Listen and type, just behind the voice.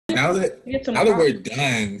Get some now that we're props.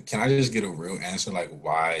 done, can I just get a real answer? Like,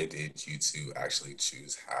 why did you two actually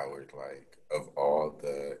choose Howard? Like, of all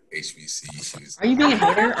the HBCUs Are you in being a the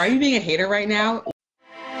hater? Are you being a hater right now?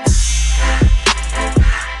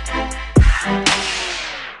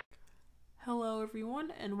 Hello,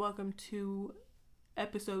 everyone, and welcome to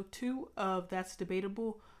episode 2 of That's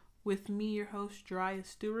Debatable with me, your host, Jariah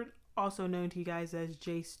Stewart, also known to you guys as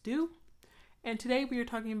J Stew. And today we are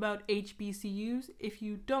talking about HBCUs. If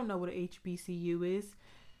you don't know what a HBCU is,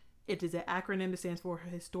 it is an acronym that stands for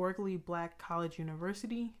Historically Black College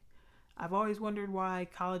University. I've always wondered why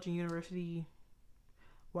college and university,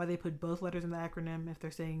 why they put both letters in the acronym if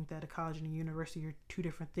they're saying that a college and a university are two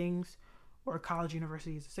different things, or a college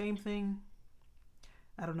university is the same thing.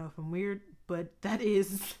 I don't know if I'm weird, but that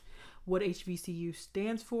is what HBCU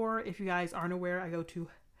stands for. If you guys aren't aware, I go to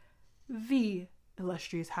the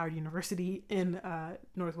illustrious Howard University in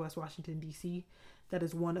Northwest Washington, D.C. That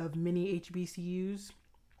is one of many HBCUs,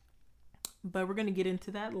 but we're going to get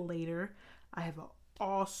into that later. I have an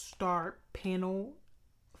all-star panel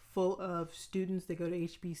full of students that go to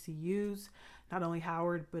HBCUs, not only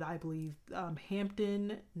Howard, but I believe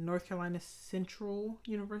Hampton, North Carolina Central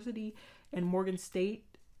University, and Morgan State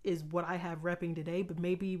is what I have repping today, but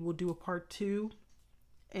maybe we'll do a part 2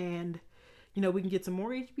 and we can get some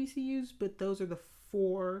more HBCUs, but those are the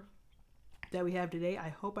 4 that we have today. I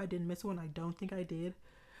hope I didn't miss one. I don't think I did.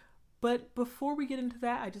 But before we get into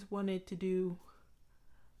that, I just wanted to do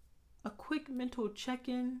a quick mental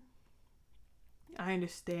check-in. I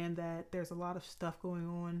understand that there's a lot of stuff going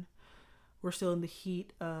on. We're still in the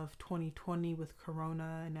heat of 2020 with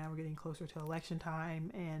Corona, and now we're getting closer to election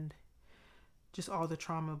time, and just all the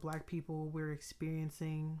trauma Black people we're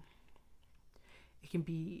experiencing. It can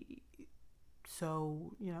be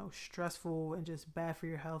so, stressful and just bad for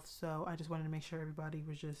your health. So I just wanted to make sure everybody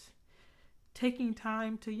was just taking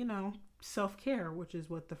time to, self-care, which is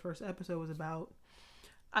what the first episode was about.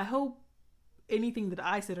 I hope anything that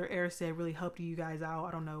I said or Eric said really helped you guys out.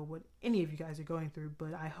 I don't know what any of you guys are going through,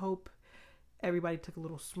 but I hope everybody took a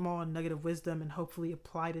little small nugget of wisdom and hopefully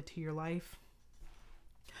applied it to your life.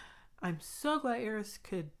 I'm so glad Eris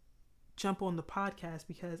could jump on the podcast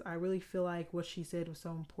because I really feel like what she said was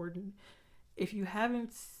so important. If you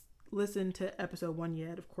haven't listened to episode 1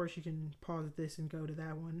 yet, of course you can pause this and go to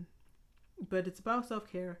that one. But it's about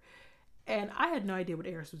self-care. And I had no idea what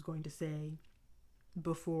Eris was going to say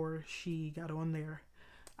before she got on there.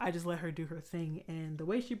 I just let her do her thing. And the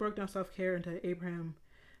way she broke down self-care into Abraham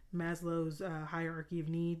Maslow's hierarchy of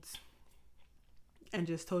needs and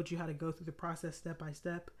just told you how to go through the process step by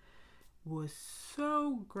step was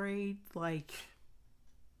so great. Like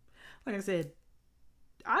I said,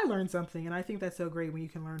 I learned something, and I think that's so great when you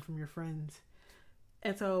can learn from your friends.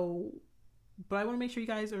 And so, but I want to make sure you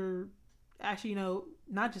guys are actually,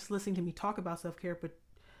 not just listening to me talk about self-care, but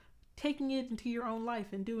taking it into your own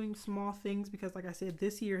life and doing small things, because like I said,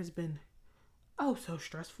 this year has been so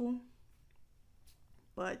stressful.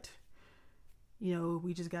 But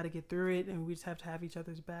we just got to get through it, and we just have to have each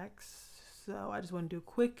other's backs. So I just want to do a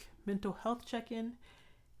quick mental health check-in.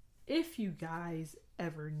 If you guys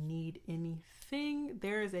ever need anything,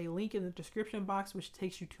 there is a link in the description box which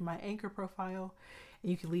takes you to my Anchor profile,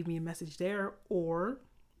 and you can leave me a message there. Or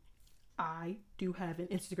I do have an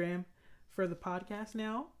Instagram for the podcast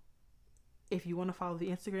now. If you want to follow the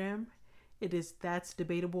Instagram, it is That's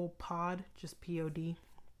Debatable Pod, just Pod.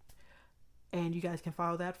 And you guys can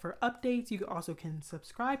follow that for updates. You also can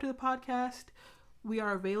subscribe to the podcast. We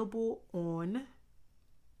are available on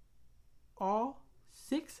all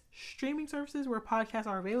 6 streaming services where podcasts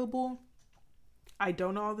are available. I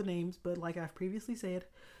don't know all the names, but like I've previously said,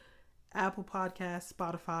 Apple Podcasts,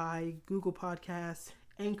 Spotify, Google Podcasts,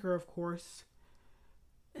 Anchor, of course.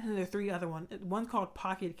 And there are 3 other ones. One called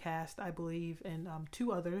Pocket Cast, I believe, and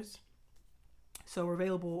 2 others. So we're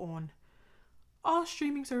available on all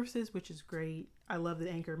streaming services, which is great. I love that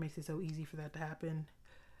Anchor makes it so easy for that to happen.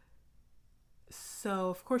 So,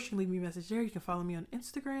 of course, you can leave me a message there. You can follow me on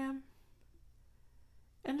Instagram.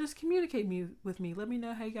 And just communicate with me. Let me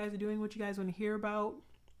know how you guys are doing, what you guys want to hear about.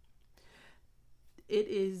 It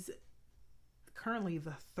is currently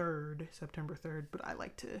the 3rd, September 3rd, but I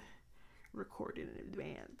like to record in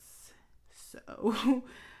advance. So,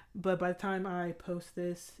 but by the time I post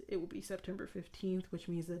this, it will be September 15th, which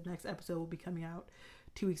means the next episode will be coming out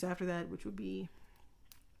 2 weeks after that, which will be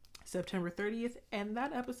September 30th. And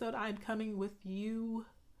that episode, I'm coming with you.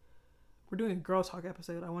 We're doing a girl talk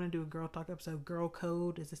episode. I want to do a girl talk episode. Girl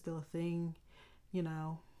code, is it still a thing?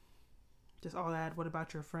 Just all that. What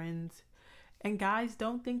about your friends? And guys,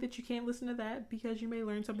 don't think that you can't listen to that, because you may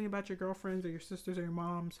learn something about your girlfriends or your sisters or your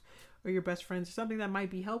moms or your best friends, something that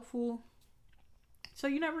might be helpful. So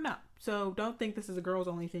you never know. So don't think this is a girls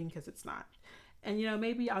only thing, because it's not. And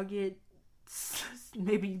maybe I'll get,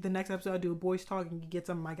 maybe the next episode I'll do a boys talk and get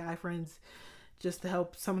some of my guy friends just to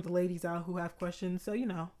help some of the ladies out who have questions. So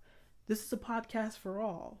this is a podcast for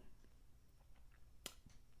all.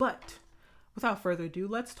 But without further ado,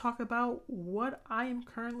 let's talk about what I am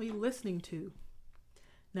currently listening to.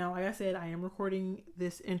 Now, like I said, I am recording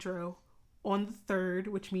this intro on the 3rd,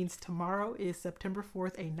 which means tomorrow is September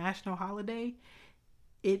 4th, a national holiday.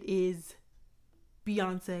 It is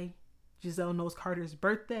Beyonce, Giselle Knowles Carter's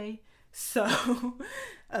birthday. So,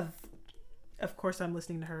 of course, I'm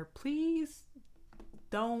listening to her. Please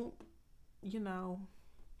don't,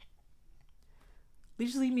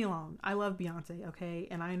 just leave me alone. I love Beyonce, okay?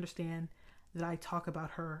 And I understand that I talk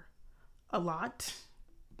about her a lot.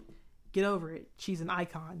 Get over it. She's an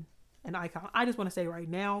icon. An icon. I just want to say right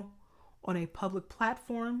now, on a public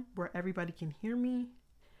platform where everybody can hear me,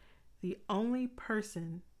 the only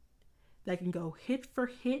person that can go hit for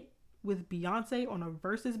hit with Beyonce on a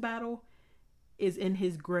versus battle is in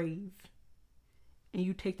his grave. And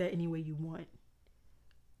you take that any way you want.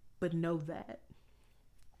 But know that.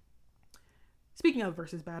 Speaking of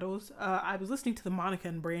versus battles, I was listening to the Monica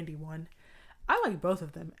and Brandy one. I like both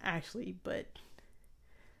of them, actually, but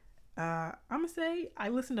I'm gonna say I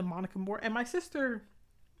listened to Monica more. And my sister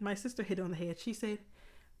hit it on the head. She said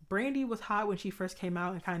Brandy was hot when she first came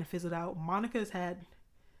out and kind of fizzled out. Monica's had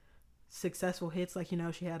successful hits, like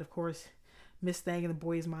she had, of course, Miss Thang and the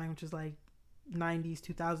Boy Is Mine, which is like 90s,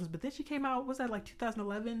 2000s. But then she came out, was that like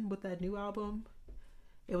 2011 with that new album?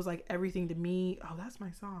 It was like Everything to Me. Oh, that's my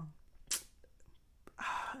song.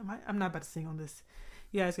 I'm not about to sing on this.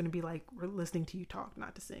 You guys gonna be like, we're listening to you talk,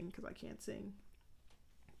 not to sing, because I can't sing.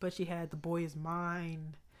 But she had The Boy Is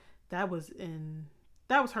Mine. That was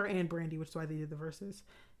her and Brandy, which is why they did the verses.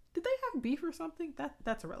 Did they have beef or something?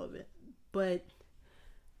 That's irrelevant. But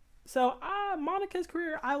so Monica's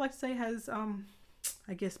career, I like to say, has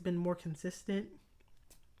I guess been more consistent.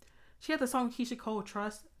 She had the song Keisha Cole,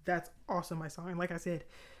 Trust. That's also my song. And like I said,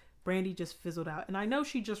 Brandy just fizzled out. And I know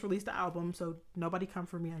she just released the album, so nobody come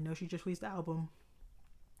for me. I know she just released the album.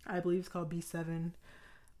 I believe it's called B7.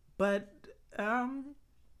 But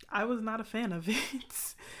I was not a fan of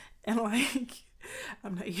it. And like,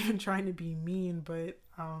 I'm not even trying to be mean, but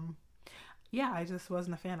yeah, I just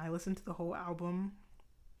wasn't a fan. I listened to the whole album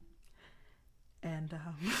and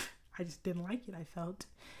I just didn't like it. I felt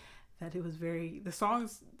that it was the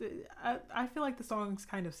songs, I feel like the songs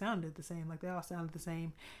kind of sounded the same. Like they all sounded the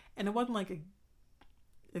same. And it wasn't like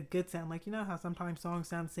a good sound. Like, how sometimes songs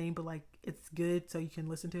sound the same, but like it's good so you can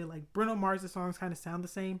listen to it. Like Bruno Mars' songs kind of sound the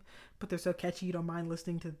same, but they're so catchy you don't mind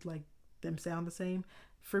listening to like them sound the same.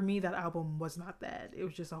 For me, that album was not that. It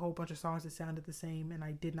was just a whole bunch of songs that sounded the same, and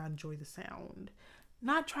I did not enjoy the sound.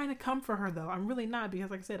 Not trying to come for her though. I'm really not,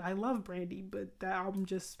 because like I said, I love Brandy, but that album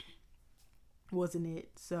just wasn't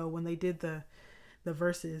it. So when they did the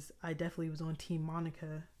verses, I definitely was on Team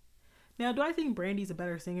Monica. Now, do I think Brandy's a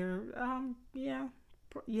better singer? Yeah.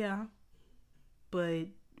 But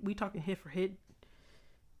we talking hit for hit.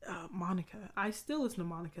 Monica. I still listen to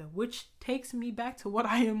Monica, which takes me back to what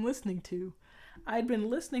I am listening to. I'd been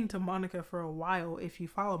listening to Monica for a while. If you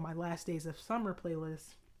follow my Last Days of Summer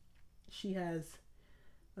playlist, she has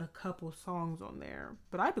a couple songs on there.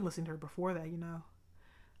 But I've been listening to her before that,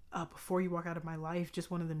 Before You Walk Out of My Life, just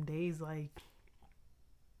one of them days. Like,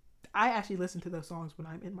 I actually listen to those songs when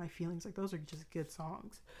I'm in my feelings. Like, those are just good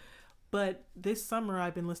songs. But this summer,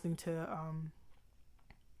 I've been listening to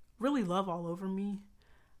really Love All Over Me.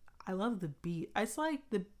 I love the beat. It's like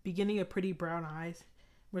the beginning of Pretty Brown Eyes,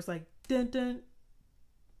 where it's like dun dun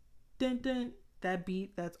dun dun. That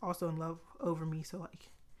beat, that's also in Love Over Me. So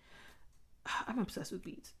like, I'm obsessed with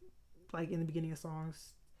beats. Like in the beginning of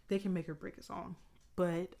songs, they can make or break a song.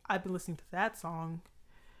 But I've been listening to that song.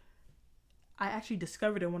 I actually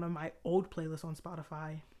discovered it in one of my old playlists on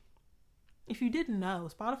Spotify. If you didn't know,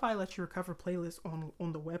 Spotify lets you recover playlists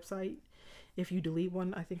on the website. If you delete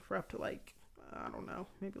one, I think for up to like, I don't know,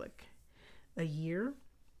 maybe like a year.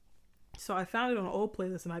 So I found it on an old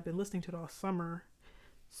playlist and I've been listening to it all summer.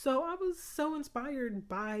 So I was so inspired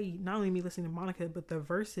by not only me listening to Monica, but the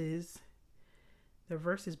verses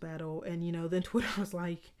battle. And then Twitter was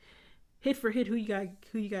like, hit for hit, who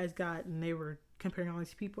you guys got? And they were comparing all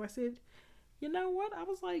these people. I said, you know what? I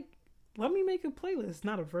was like, let me make a playlist.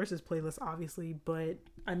 Not a versus playlist, obviously, but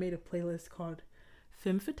I made a playlist called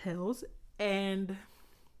Femme Fatales, and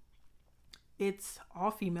it's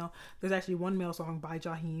all female. There's actually one male song by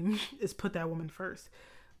Jaheim. It's Put That Woman First.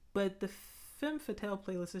 But the Femme Fatale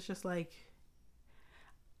playlist is just like,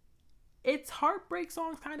 it's heartbreak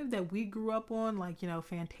songs kind of that we grew up on, like, you know,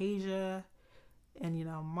 Fantasia and, you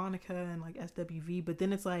know, Monica and like SWV. But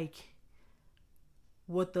then it's like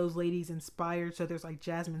what those ladies inspired. So there's like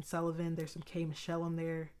Jasmine Sullivan, there's some K Michelle in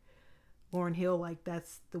there, Lauryn Hill. Like,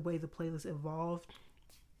 that's the way the playlist evolved.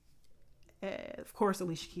 Of course,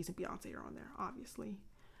 Alicia Keys and Beyonce are on there, obviously.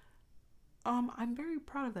 I'm very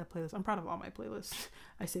proud of that playlist. I'm proud of all my playlists.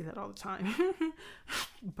 I say that all the time.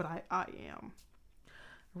 But I am.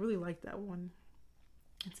 I really like that one.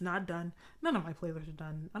 It's not done. None of my playlists are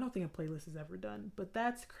done. I don't think a playlist is ever done. But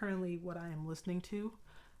that's currently what I am listening to.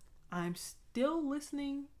 I'm still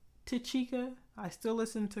listening to Chica. I still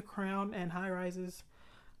listen to Crown and High Rises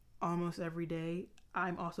almost every day.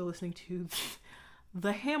 I'm also listening to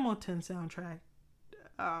the Hamilton soundtrack.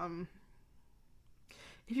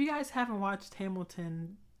 If you guys haven't watched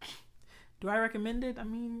Hamilton, do I recommend it? I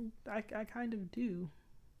mean, I kind of do.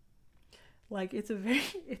 Like, it's a very,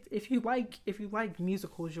 if you like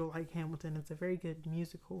musicals, you'll like Hamilton. It's a very good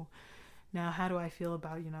musical. Now, how do I feel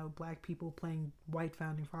about, you know, black people playing white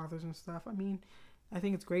founding fathers and stuff? I mean, I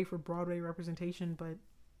think it's great for Broadway representation, but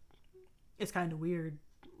it's kind of weird,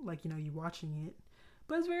 like, you know, you watching it.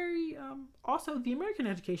 But it's very, also, the American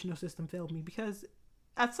educational system failed me, because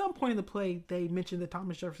at some point in the play, they mentioned that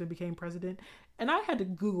Thomas Jefferson became president, and I had to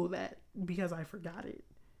Google that because I forgot it.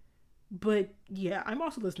 But yeah, I'm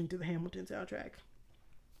also listening to the Hamilton soundtrack.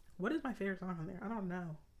 What is my favorite song on there? I don't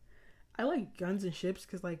know. I like Guns and Ships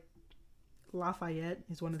because, like, Lafayette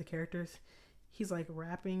is one of the characters. He's like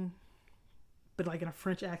rapping, but like in a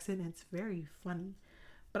French accent, and it's very funny.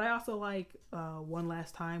 But I also like One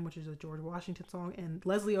Last Time, which is a George Washington song, and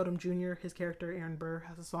Leslie Odom Jr., his character Aaron Burr,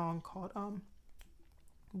 has a song called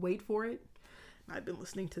Wait For It. I've been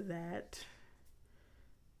listening to that.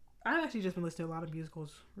 I've actually just been listening to a lot of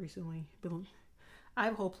musicals recently. I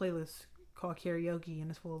have a whole playlist called Karaoke, and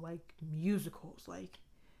it's full of like musicals. Like,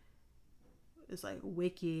 it's like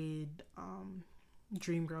Wicked,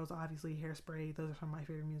 Dreamgirls, obviously, Hairspray. Those are some of my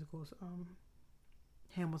favorite musicals.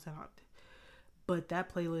 Hamilton. But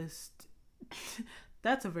that playlist,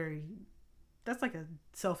 that's like a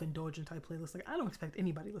self-indulgent type playlist. Like, I don't expect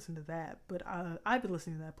anybody to listen to that, but I've been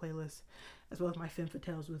listening to that playlist as well as my Femme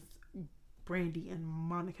Fatales with Brandy and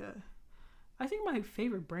Monica. I think my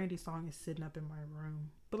favorite Brandy song is Sitting Up in My Room.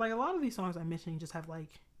 But like, a lot of these songs I'm mentioning just have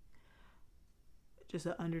like just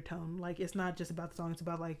an undertone. Like, it's not just about the song, it's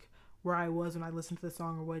about like where I was when I listened to the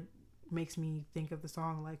song, or what makes me think of the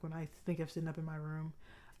song. Like, when I think of Sitting Up in My Room,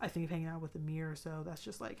 I think of hanging out with the mirror. So that's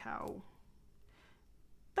just like how,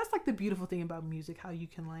 that's like the beautiful thing about music, how you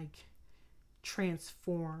can like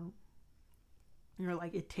transform, or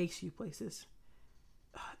like it takes you places.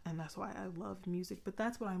 And that's why I love music. But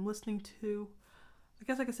that's what I'm listening to. I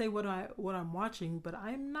guess I could say what I'm watching, but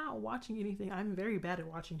I'm not watching anything. I'm very bad at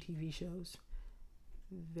watching TV shows.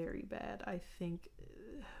 Very bad. I think,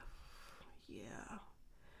 yeah.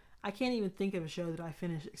 I can't even think of a show that I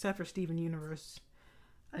finished, except for Steven Universe.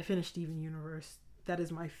 I finished Steven Universe. That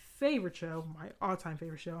is my favorite show, my all-time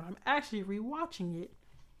favorite show, and I'm actually rewatching it.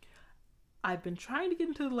 I've been trying to get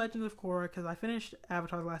into The Legend of Korra because I finished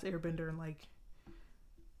Avatar: The Last Airbender in like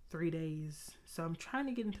 3 days. So I'm trying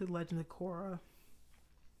to get into The Legend of Korra.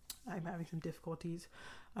 I'm having some difficulties.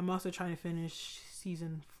 I'm also trying to finish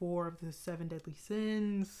season 4 of the 7 Deadly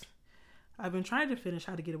Sins. I've been trying to finish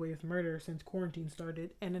How to Get Away with Murder since quarantine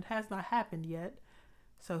started, and it has not happened yet.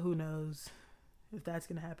 So who knows if that's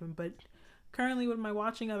going to happen. But currently, what am I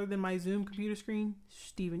watching other than my Zoom computer screen?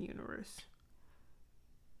 Steven Universe.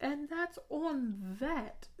 And that's on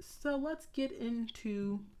that. So let's get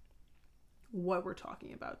into what we're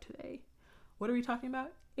talking about today. What are we talking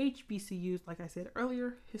about? HBCUs, like I said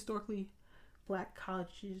earlier, historically black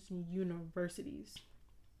colleges and universities.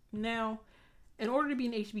 Now, in order to be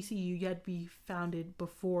an HBCU, you had to be founded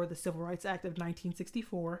before the Civil Rights Act of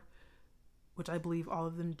 1964, which I believe all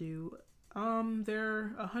of them do. There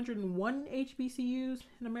are 101 HBCUs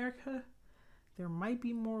in America. There might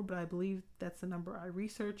be more, but I believe that's the number I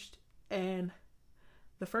researched. And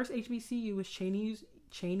the first HBCU was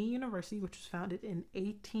Cheney University, which was founded in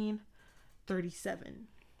 1837.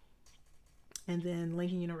 And then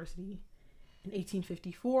Lincoln University in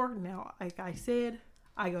 1854. Now, like I said,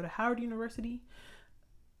 I go to Howard University.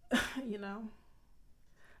 You know, I'm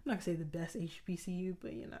not gonna say the best HBCU,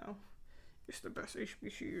 but you know, it's the best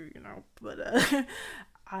HBCU, you know. But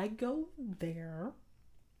I go there.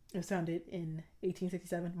 It was founded in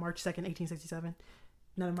 1867, March 2nd, 1867.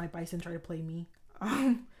 None of my bison try to play me.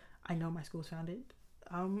 I know my school was founded.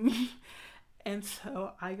 And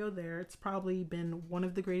so I go there. It's probably been one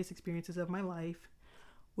of the greatest experiences of my life.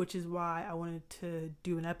 which is why I wanted to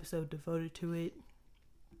do an episode devoted to it.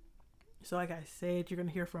 So like I said, you're going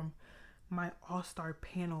to hear from my all-star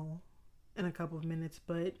panel in a couple of minutes,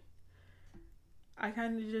 but I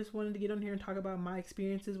kind of just wanted to get on here and talk about my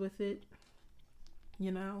experiences with it.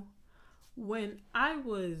 You know, when I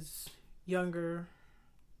was younger,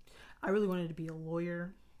 I really wanted to be a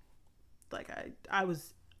lawyer. Like I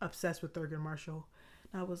was obsessed with Thurgood Marshall.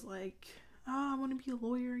 And I was like, oh, I want to be a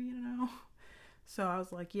lawyer, you know. So I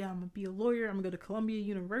was like, yeah, I'm going to be a lawyer. I'm going to go to Columbia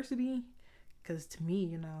University. Because to me,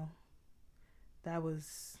 you know, that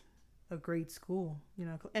was a great school, you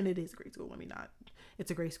know. And it is a great school. Let me not.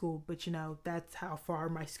 It's a great school. But, you know, that's how far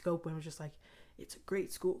my scope went. It was just like, it's a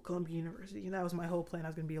great school, Columbia University. And that was my whole plan. I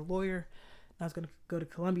was going to be a lawyer. And I was going to go to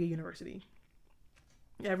Columbia University.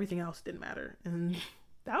 Everything else didn't matter. And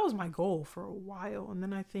that was my goal for a while. And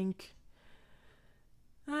then I think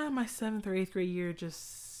my 7th or 8th grade year,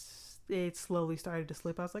 it slowly started to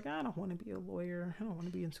slip. I was like, I don't want to be a lawyer. I don't want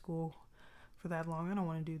to be in school for that long. I don't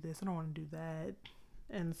want to do this. I don't want to do that.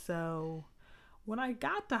 And so when I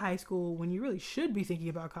got to high school, when you really should be thinking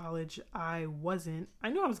about college, I wasn't. I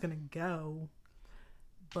knew I was going to go,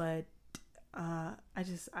 but I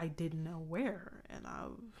didn't know where. And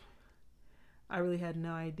I really had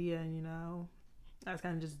no idea, you know. I was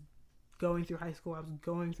kind of just going through high school. I was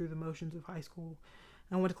going through the motions of high school.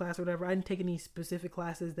 I went to class or whatever. I didn't take any specific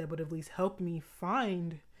classes that would at least help me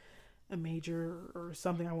find a major or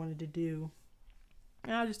something I wanted to do.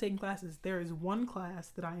 And I was just taking classes. There is one class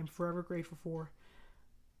that I am forever grateful for,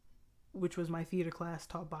 which was my theater class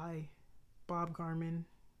taught by Bob Garman,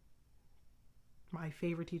 my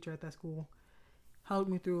favorite teacher at that school.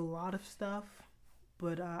 Helped me through a lot of stuff,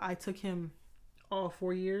 but I took him all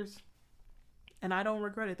 4 years, and I don't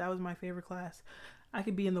regret it. That was my favorite class. I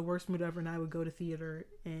could be in the worst mood ever and I would go to theater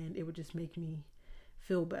and it would just make me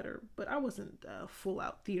feel better. But I wasn't a full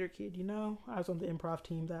out theater kid, you know. I was on the improv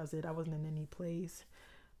team, that was it. I wasn't in any plays.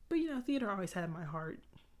 But, you know, theater always had my heart.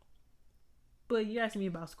 But you asked me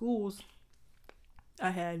about schools.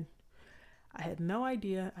 I had no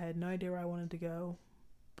idea. I had no idea where I wanted to go.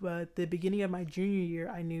 But the beginning of my junior year,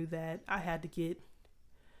 I knew that I had to get,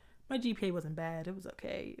 my GPA wasn't bad, it was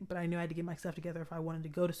okay, but I knew I had to get my stuff together if I wanted to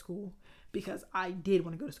go to school, because I did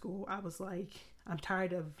want to go to school. I was like, I'm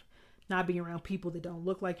tired of not being around people that don't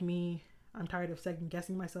look like me. I'm tired of second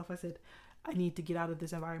guessing myself. I said, I need to get out of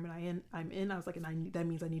this environment I'm in. I was like, and that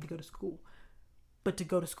means I need to go to school. But to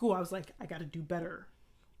go to school, I was like, I got to do better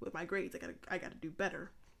with my grades. I got to do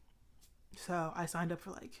better. So I signed up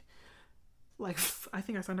for I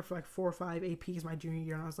think I signed up for 4 or 5 APs my junior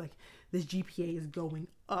year, and I was like, this GPA is going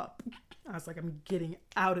up. I was like, I'm getting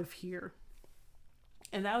out of here.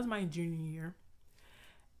 And that was my junior year.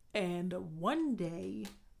 And one day,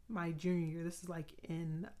 my junior year, this is like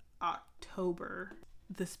in October,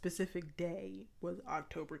 the specific day was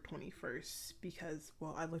October 21st because,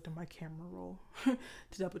 well, I looked at my camera roll to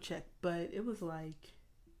double check, but it was like,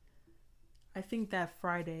 I think that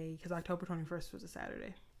Friday, because October 21st was a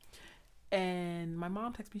Saturday. And my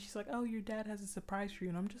mom texted me, she's like, oh, your dad has a surprise for you.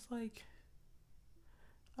 And I'm just like,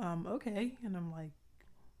 okay. And I'm like,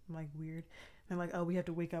 weird. And they're like, oh, we have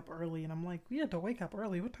to wake up early. And I'm like, we have to wake up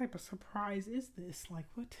early? What type of surprise is this? Like,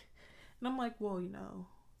 what? And I'm like, well, you know,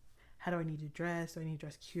 how do I need to dress? Do I need to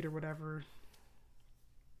dress cute or whatever?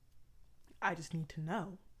 I just need to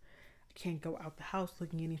know. I can't go out the house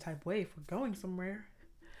looking any type of way if we're going somewhere.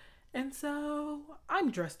 And so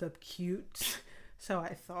I'm dressed up cute. So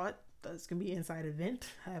I thought, that's gonna be an inside event,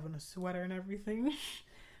 having a sweater and everything.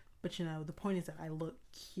 But you know, the point is that I look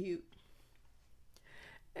cute.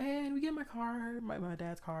 And we get in my car, my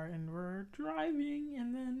dad's car, and we're driving,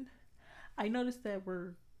 and then I noticed that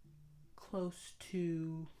we're close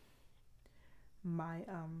to my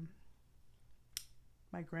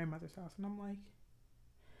my grandmother's house, and I'm like,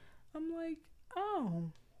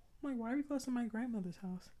 oh, why are we close to my grandmother's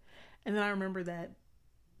house? And then I remember that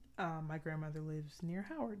my grandmother lives near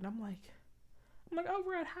Howard, and I'm like, oh,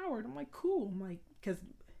 we're at Howard. I'm like, cool. I'm like, because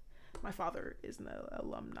my father is an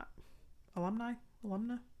alumnus,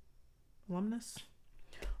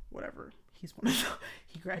 whatever. He's one of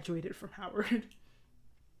he graduated from Howard,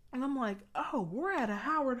 and I'm like, oh, we're at a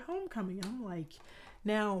Howard homecoming. And I'm like,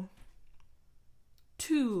 now,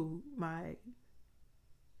 to my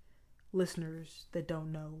listeners that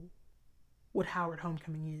don't know what Howard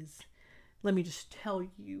homecoming is, let me just tell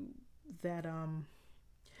you that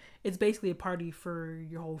it's basically a party for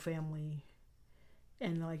your whole family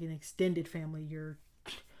and like an extended family, your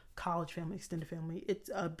college family, extended family. It's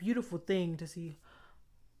a beautiful thing to see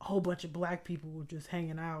a whole bunch of black people just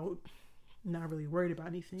hanging out, not really worried about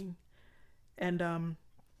anything. And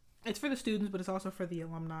It's for the students, but it's also for the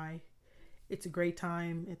alumni. It's a great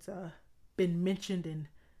time. It's been mentioned in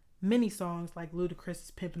many songs, like Ludacris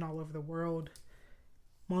is pimping all over the world.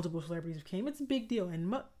 Multiple celebrities came. It's a big deal,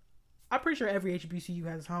 and I'm pretty sure every HBCU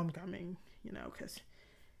has homecoming.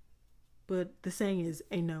 But the saying is,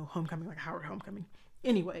 "Ain't no homecoming like Howard homecoming."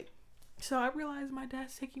 Anyway, so I realized my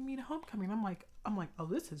dad's taking me to homecoming. I'm like, oh,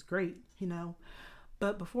 this is great.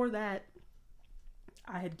 But before that,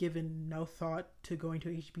 I had given no thought to going to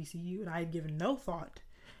HBCU, and I had given no thought,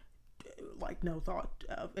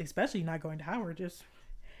 especially not going to Howard. Just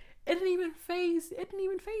it didn't even phase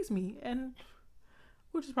me, and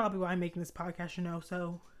which is probably why I'm making this podcast.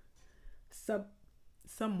 So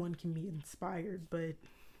someone can be inspired. But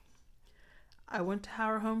I went to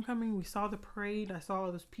Howard homecoming. We saw the parade. I saw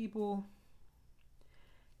all those people,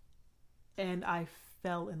 and I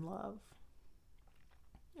fell in love.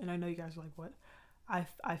 And I know you guys are like, what?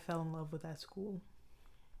 I fell in love with that school.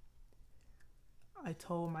 I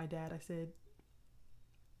told my dad, I said,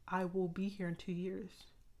 I will be here in 2 years.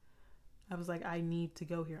 I was like, I need to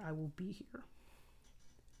go here. I will be here.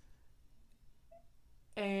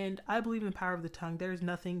 And I believe in the power of the tongue. There's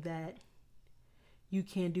nothing that you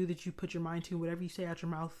can do that you put your mind to. Whatever you say out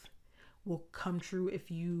your mouth will come true if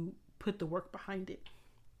you put the work behind it.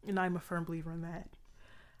 And I'm a firm believer in that.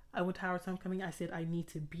 I went to Howard's homecoming. I said, I need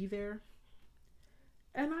to be there.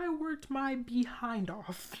 And I worked my behind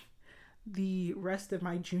off the rest of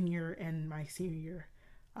my junior and my senior year.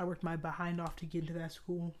 I worked my behind off to get into that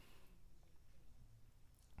school.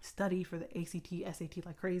 Studied for the ACT, SAT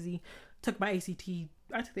like crazy. I took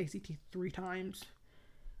the ACT 3 times.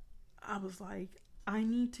 I was like, I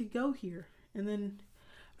need to go here. And then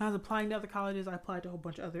when I was applying to other colleges, I applied to a whole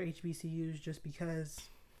bunch of other HBCUs just because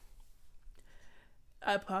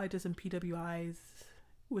I applied to some PWIs,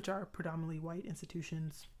 which are predominantly white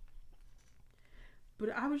institutions. But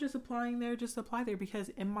I was just applying there, just to apply there, because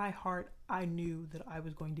in my heart, I knew that I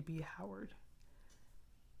was going to be a Howard.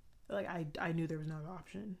 Like, I knew there was no other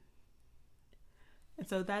option. And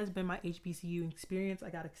so that has been my HBCU experience. I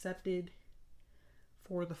got accepted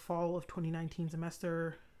for the fall of 2019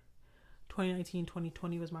 semester.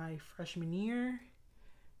 2019-2020 was my freshman year,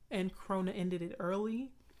 and Corona ended it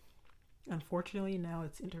early. Unfortunately, now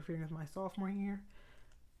it's interfering with my sophomore year.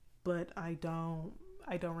 But I don't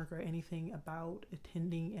regret anything about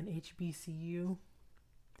attending an HBCU,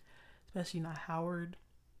 especially not Howard.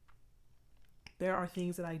 There are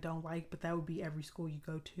things that I don't like, but that would be every school you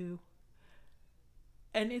go to.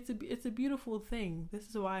 And it's a beautiful thing. This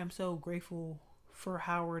is why I'm so grateful for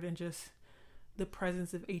Howard and just the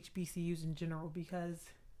presence of HBCUs in general,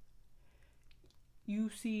 because you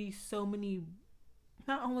see so many,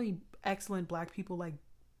 not only excellent black people, like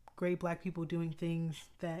great black people doing things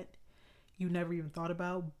that you never even thought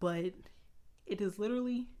about, but it is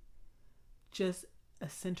literally just a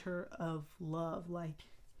center of love. Like,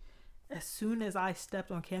 as soon as I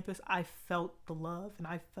stepped on campus, I felt the love, and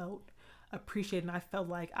I felt appreciated, and I felt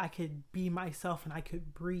like I could be myself and I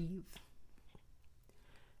could breathe.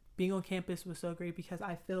 Being on campus was so great because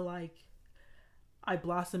I feel like I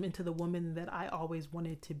blossomed into the woman that I always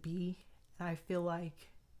wanted to be. And I feel like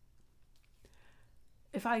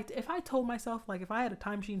if I told myself, like, if I had a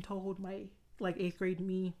time machine, told my like 8th grade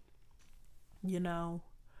me,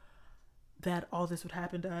 that all this would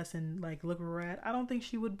happen to us and like look where we're at, I don't think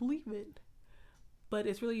she would believe it. But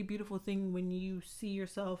it's really a beautiful thing when you see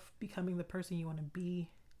yourself becoming the person you want to be.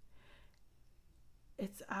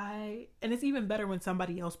 And it's even better when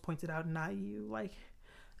somebody else points it out, not you. Like,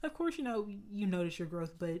 of course, you notice your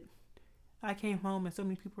growth, but I came home and so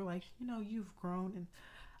many people were like, you've grown, and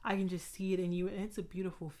I can just see it in you, and it's a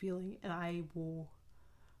beautiful feeling. And I will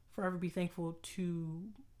forever be thankful to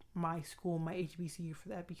my school, my HBCU, for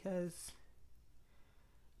that, because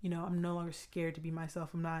I'm no longer scared to be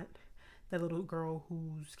myself. I'm not that little girl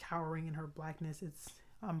who's cowering in her blackness.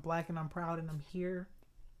 I'm black and I'm proud and I'm here.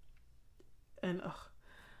 And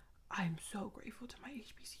I'm so grateful to my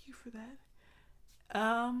HBCU for that.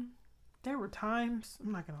 There were times,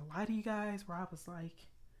 I'm not gonna lie to you guys, where I was like,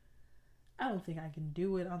 I don't think I can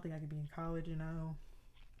do it. I don't think I can be in college,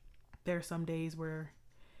 There are some days where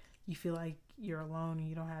you feel like you're alone and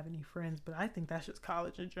you don't have any friends, but I think that's just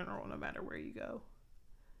college in general, no matter where you go.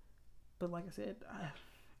 But like I said,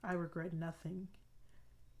 I regret nothing.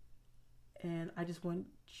 And I just want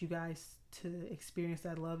you guys to experience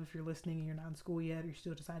that love. If you're listening and you're not in school yet, or you're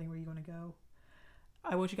still deciding where you want to go,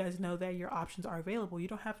 I want you guys to know that your options are available. You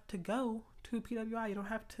don't have to go to a PWI. You don't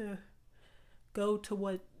have to go to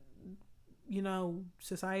what,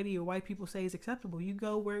 society or white people say is acceptable. You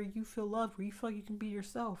go where you feel loved, where you feel like you can be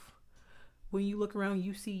yourself. When you look around,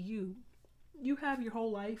 you see you. you have your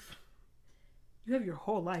whole life. You have your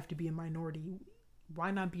whole life to be a minority.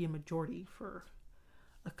 Why not be a majority for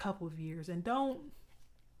a couple of years? And don't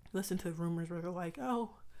listen to rumors where they're like,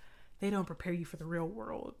 oh, they don't prepare you for the real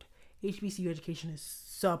world. HBCU education is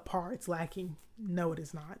subpar. It's lacking. No, it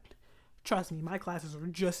is not. Trust me, my classes are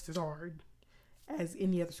just as hard as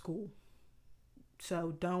any other school.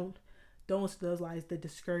 So don't listen to those lies that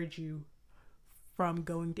discourage you from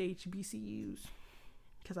going to HBCUs.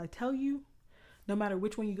 Because I tell you, no matter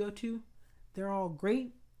which one you go to, they're all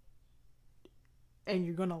great and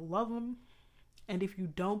you're going to love them. And if you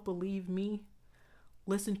don't believe me,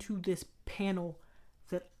 listen to this panel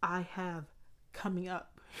that I have coming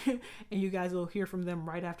up. And you guys will hear from them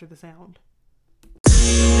right after the sound.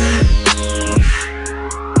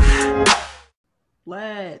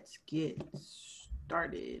 Let's get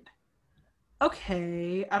started.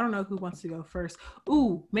 Okay, I don't know who wants to go first.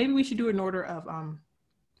 Ooh, maybe we should do it in order of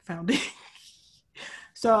founding.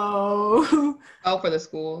 So for the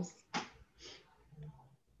schools.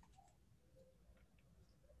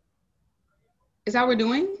 Is that what we're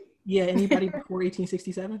doing? Yeah, anybody before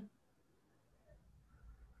 1867?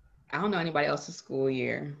 I don't know anybody else's school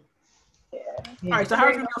year. Yeah. All right, so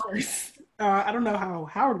Howard's gonna go first. I don't know how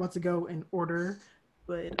Howard wants to go in order,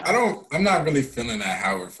 but I'm not really feeling that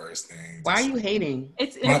Howard first thing. Why are you hating?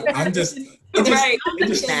 I'm just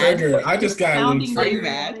triggered. I just got a little Are you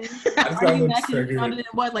mad? Are you mad? Founded in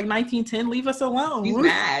what, like 1910? Leave us alone. He's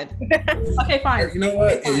mad. Okay, fine. You know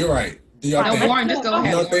what? Yeah, you're right. Do your thing. Warren, just go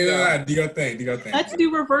ahead. Do your thing. Let's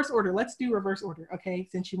do reverse order. Okay,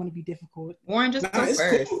 since you want to be difficult. Warren, just go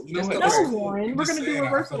first. Cool. You know No, Warren, we're gonna do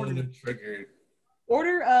reverse order. Triggered.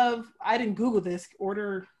 Order of, I didn't Google this.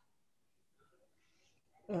 Order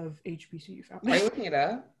of HBCU foundation. Are you looking it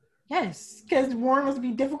up? Yes, because Warren wants to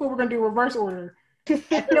be difficult. We're gonna do reverse order. I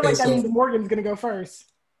feel like that means Morgan's gonna go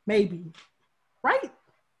first. Maybe, right?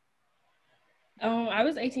 I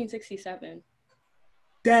was 1867.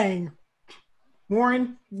 Dang,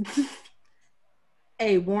 Warren.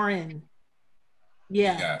 Hey, Warren.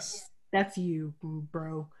 Yeah. Yes. That's you,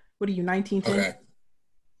 bro. What are you, 1910? Okay.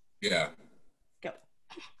 Yeah. Go.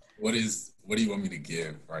 What do you want me to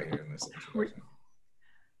give right here in this situation?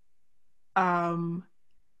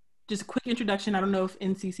 Just a quick introduction. I don't know if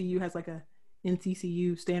NCCU has like a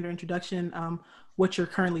NCCU standard introduction. What you're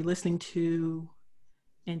currently listening to,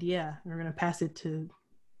 and yeah, we're gonna pass it to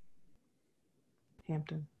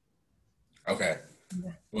Hampton. Okay.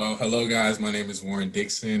 Well, hello guys. My name is Warren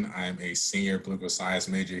Dixon. I'm a senior political science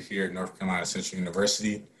major here at North Carolina Central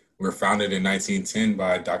University. We're founded in 1910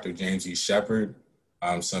 by Dr. James E. Shepard.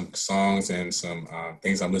 Some songs and some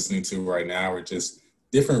things I'm listening to right now are just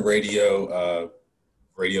different radio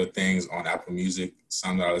things on Apple Music.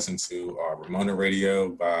 Some that I listen to are Ramona Radio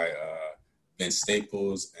by Vince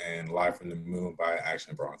Staples and Live from the Moon by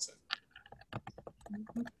Action Bronson.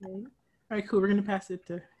 Okay. All right, cool. We're gonna pass it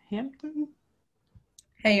to Hampton.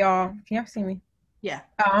 Hey y'all, can y'all see me? Yeah.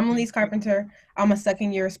 I'm Elise Carpenter. I'm a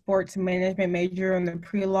second-year sports management major on the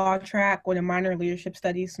pre-law track with a minor in leadership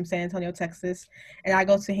studies from San Antonio, Texas. And I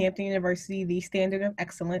go to Hampton University, the standard of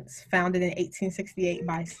excellence, founded in 1868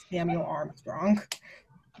 by Samuel Armstrong.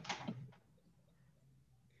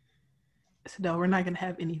 So no, we're not going to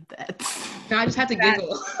have any of that. No, I just had to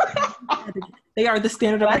giggle. They are the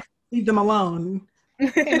standard of excellence. Leave them alone.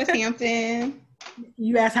 Hey, Miss Hampton.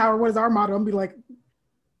 You ask Howard, what is our motto? I'm be like,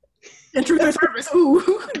 in truth and service.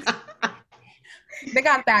 Ooh. They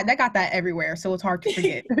got that everywhere, so it's hard to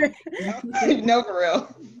forget. No, for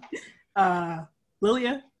real.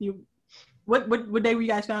 Lilia, what day were you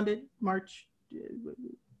guys founded? March?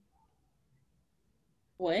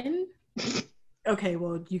 When? Okay,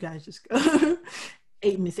 well, you guys just go.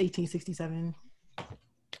 Miss 1867.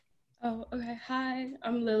 Oh, okay. Hi,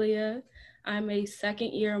 I'm Lilia. I'm a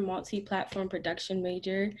second-year multi-platform production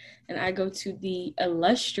major, and I go to the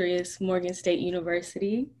illustrious Morgan State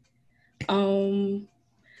University. The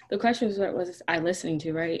question was, what was I listening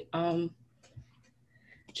to, right?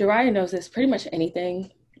 Jariah knows this, pretty much anything,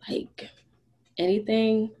 like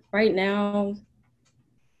anything right now.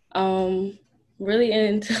 Really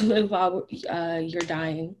into Live While You're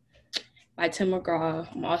Dying by Tim McGraw.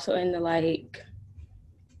 I'm also into like,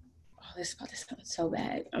 this is about to sound so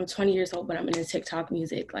bad. I'm 20 years old, but I'm into TikTok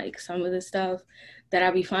music. Like some of the stuff that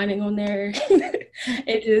I be finding on there,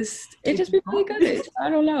 it just be really good. I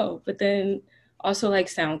don't know. But then also like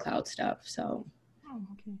SoundCloud stuff. So,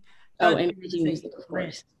 okay. And music, of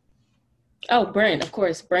course. Oh, Brent, of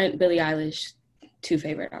course. Brent, Billie Eilish, two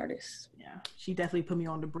favorite artists. Yeah, she definitely put me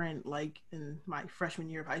on to Brent like in my freshman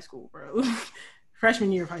year of high school, bro.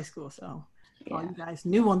 Freshman year of high school. So all you guys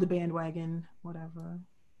new on the bandwagon, whatever.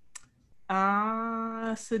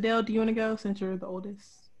 Sadell, do you want to go since you're the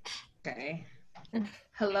oldest? Okay.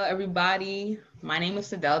 Hello, everybody. My name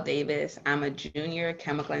is Sadell Davis. I'm a junior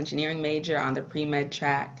chemical engineering major on the pre-med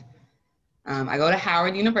track. I go to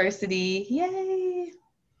Howard University. Yay!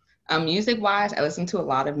 Music-wise, I listen to a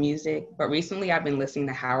lot of music, but recently I've been listening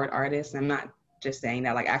to Howard artists, and I'm not just saying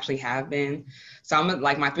that, like, actually have been. So I'm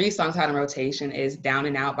like, my 3 songs out in rotation is Down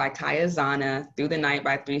and Out by Kaya Zana, Through the Night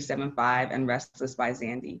by 375, and Restless by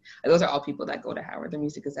Zandy. Those are all people that go to Howard. Their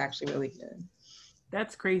music is actually really good.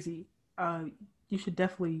 That's crazy. You should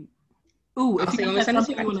definitely. Ooh, if Also, you guys have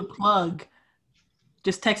something you want to plug,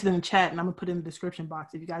 just text it in the chat, and I'm gonna put it in the description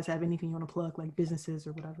box. If you guys have anything you want to plug, like businesses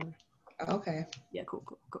or whatever. Okay. Yeah, cool.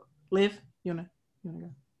 Liv, you wanna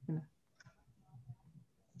go?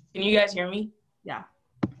 Can you guys hear me? Yeah.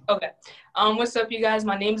 Okay. What's up, you guys?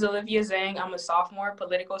 My name is Olivia Zhang. I'm a sophomore,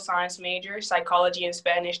 political science major, psychology and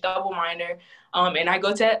Spanish double minor, and I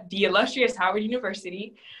go to the illustrious Howard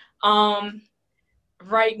University.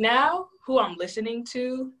 Right now, who I'm listening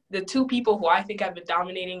to, the 2 people who I think have been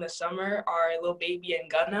dominating the summer are Lil Baby and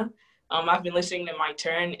Gunna. I've been listening to My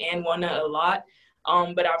Turn and Wanna a lot,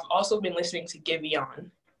 but I've also been listening to Giveon.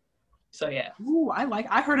 So yeah. Ooh,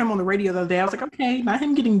 I heard him on the radio the other day. I was like, okay, not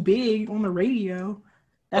him getting big on the radio.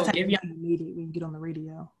 That's how you made it when you get on the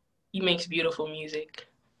radio. He makes beautiful music.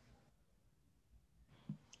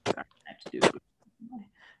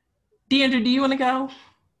 Deandra, do you want to go?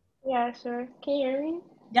 Yeah, sure. Can you hear me?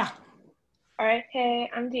 Yeah. All right.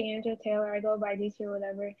 Hey, I'm Deandra Taylor. I go by DT or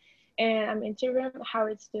whatever. And I'm an interim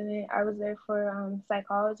Howard student. I was there for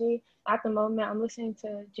psychology. At the moment, I'm listening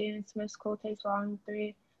to Jaden Smith's Cool Takes Volume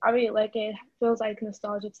 3. I really like it. It feels like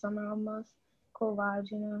nostalgic summer almost. Cool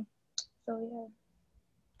vibes, you know? So, yeah.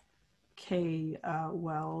 Okay.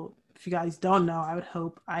 Well, if you guys don't know, I would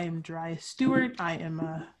hope I am Dryas Stewart. I am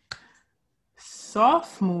a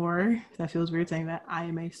sophomore. That feels weird saying that. I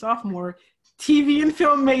am a sophomore TV and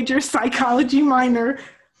film major, psychology minor.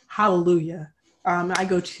 Hallelujah. I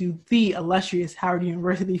go to the illustrious Howard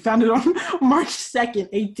University, founded on March 2nd,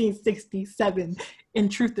 1867, in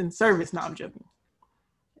Truth and Service. No, I'm joking.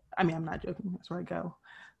 I mean, I'm not joking. That's where I go.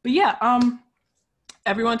 But yeah,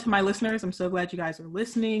 everyone, to my listeners, I'm so glad you guys are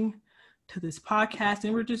listening to this podcast,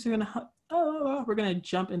 and we're just gonna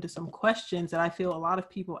jump into some questions that I feel a lot of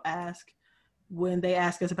people ask when they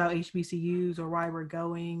ask us about HBCUs or why we're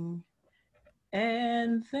going,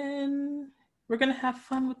 and then we're gonna have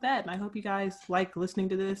fun with that. And I hope you guys like listening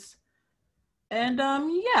to this. And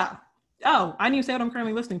yeah. Oh, I didn't even say what I'm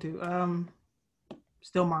currently listening to.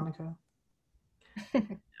 Still Monica.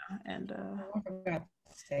 And I forgot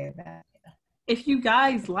to say that. If you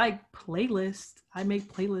guys like playlists, I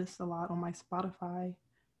make playlists a lot on my Spotify.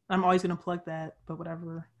 I'm always gonna plug that, but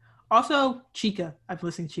whatever. Also, Chica. I've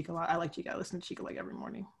listened to Chica a lot. I like Chica. I listen to Chica like every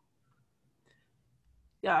morning.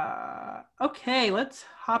 Okay, let's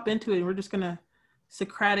hop into it. We're just gonna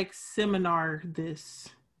Socratic seminar this.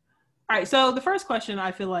 All right, so the first question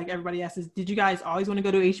I feel like everybody asks is, did you guys always want to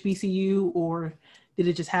go to HBCU, or did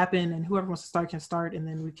it just happen? And whoever wants to start can start, and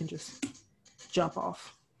then we can just jump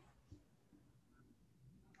off.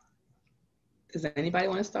 Does anybody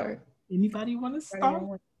want to start? Anybody want to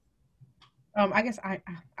start? I guess I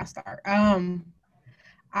start.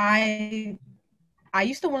 I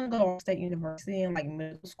used to want to go to State University in like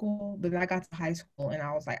middle school, but then I got to high school and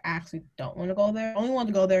I was like, I actually don't want to go there. I only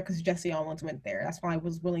wanted to go there because Jesse Owens went there. That's why I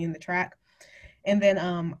was really in the track. And then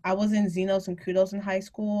I was in Xenos and Kudos in high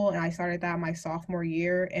school, and I started that my sophomore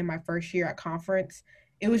year. And my first year at conference,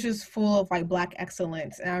 it was just full of like Black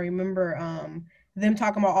excellence. And I remember them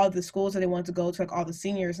talking about all the schools that they wanted to go to, like all the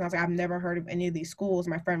seniors. And I was like, I've never heard of any of these schools.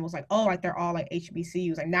 My friend was like, oh, like they're all like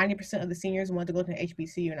HBCUs. Like 90% of the seniors wanted to go to an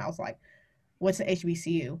HBCU. And I was like, what's an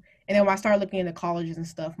HBCU? And then when I started looking into colleges and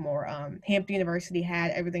stuff more, Hampton University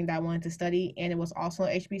had everything that I wanted to study, and it was also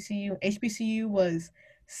an HBCU. HBCU was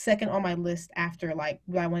second on my list after like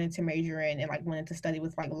what I wanted to major in and like wanted to study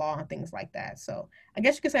with like law and things like that. So I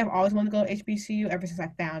guess you could say I've always wanted to go to HBCU ever since I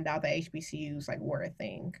found out that HBCUs like were a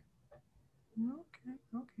thing.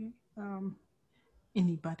 Okay.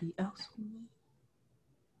 Anybody else?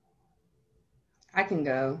 I can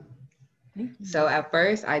go. So at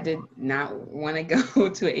first, I did not want to go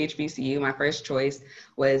to a HBCU. My first choice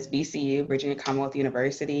was VCU, Virginia Commonwealth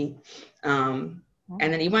University. And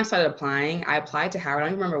then even when I started applying, I applied to Howard. I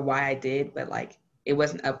don't remember why I did, but like it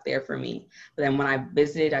wasn't up there for me. But then when I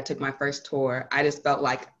visited, I took my first tour. I just felt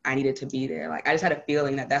like I needed to be there. Like I just had a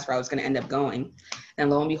feeling that that's where I was going to end up going. And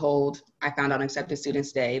lo and behold, I found out on Accepted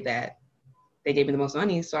Students Day that they gave me the most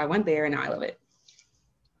money. So I went there and now I love it.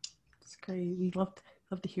 It's great. We love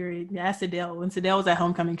Love to hear it. Yeah, ask Adele. When Adele was at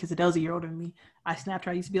homecoming, because Adele's a year older than me, I snapped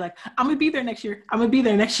her. I used to be like, I'm going to be there next year. I'm going to be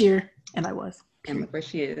there next year. And I was. And look where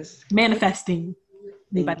she is. Manifesting.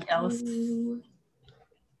 Anybody else?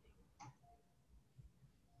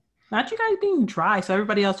 Not you guys being dry. So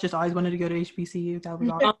everybody else just always wanted to go to HBCU. That was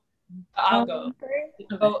awesome. I'll go.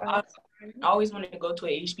 I always wanted to go to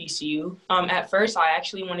a HBCU. At first, I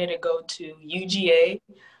actually wanted to go to UGA,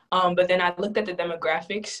 but then I looked at the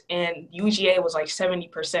demographics, and UGA was like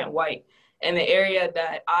 70% white. And the area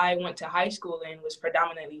that I went to high school in was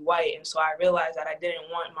predominantly white. And so I realized that I didn't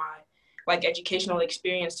want my like educational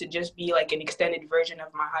experience to just be like an extended version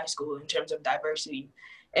of my high school in terms of diversity.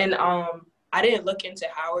 And I didn't look into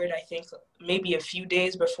Howard, I think maybe a few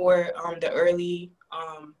days before the early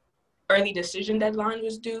decision deadline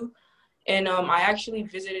was due. And I actually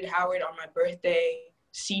visited Howard on my birthday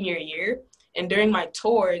senior year. And during my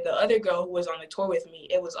tour, the other girl who was on the tour with me,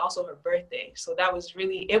 it was also her birthday. So that was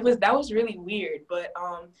really weird. But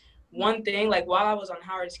one thing, like while I was on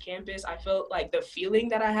Howard's campus, I felt like the feeling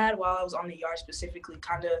that I had while I was on the yard specifically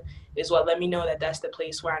kind of is what let me know that that's the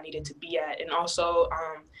place where I needed to be at. And also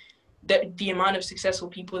the amount of successful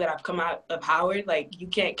people that have come out of Howard, like you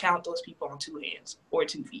can't count those people on 2 hands or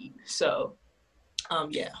 2 feet. So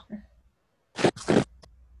yeah.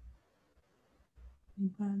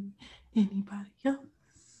 Anybody else?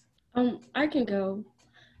 I can go.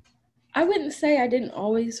 I wouldn't say I didn't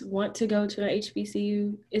always want to go to an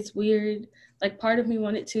HBCU. It's weird. Like part of me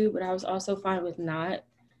wanted to, but I was also fine with not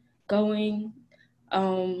going.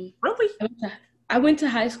 Really? I went to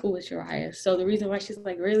high school with Uriah. So the reason why she's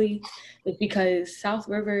like, really, is because South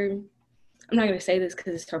River, I'm not going to say this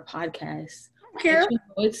because it's her podcast. Care.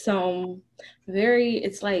 It's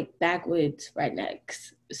it's like backwoods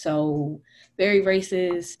rednecks. So very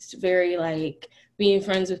racist, very like being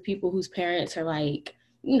friends with people whose parents are like,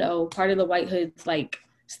 you know, part of the white hoods, like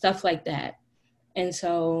stuff like that. And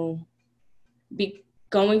so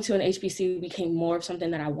going to an HBCU became more of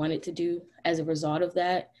something that I wanted to do as a result of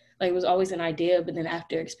that. Like it was always an idea, but then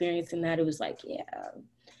after experiencing that, it was like, yeah,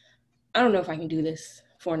 I don't know if I can do this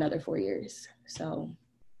for another 4 years. So.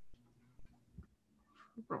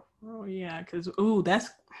 Oh yeah, because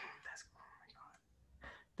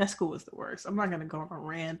that school was the worst. I'm not gonna go on a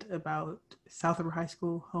rant about South River High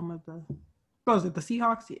School, home of the the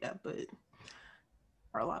Seahawks, yeah, but there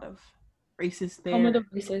are a lot of racists there. Home of the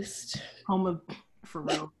racist. Home of, for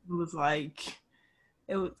real.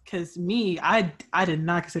 It was because me, I did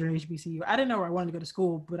not consider an HBCU. I didn't know where I wanted to go to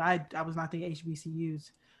school, but I was not thinking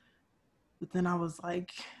HBCUs. But then I was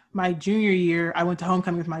like, my junior year, I went to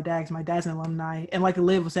homecoming with my dad because my dad's an alumni. And like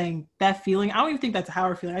Liv was saying, that feeling, I don't even think that's a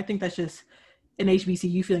Howard feeling. I think that's just an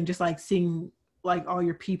HBCU feeling, just like seeing like all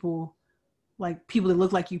your people, like people that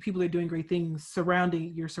look like you, people that are doing great things,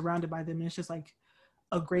 you're surrounded by them. And it's just like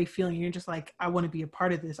a great feeling. You're just like, I want to be a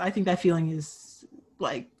part of this. I think that feeling is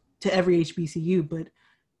like to every HBCU, but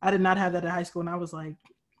I did not have that at high school. And I was like,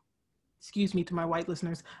 excuse me to my white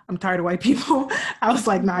listeners, I'm tired of white people. I was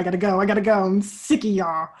like, nah, I gotta go. I'm sick of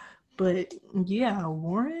y'all. But yeah,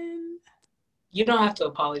 Warren. You don't have to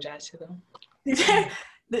apologize to them.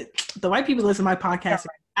 the white people listen to my podcast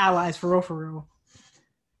are allies for real.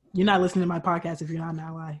 You're not listening to my podcast if you're not an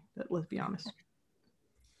ally. Let's be honest.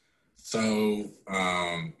 So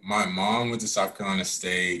my mom went to South Carolina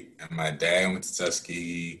State and my dad went to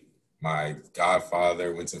Tuskegee. My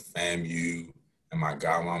godfather went to FAMU and my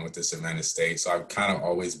godmom went to Savannah State. So I've kind of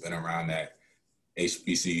always been around that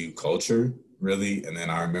HBCU culture, really. And then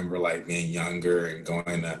I remember like being younger and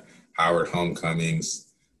going to Howard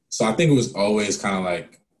homecomings. So I think it was always kind of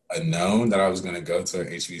like a known that I was going to go to an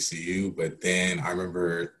HBCU. But then I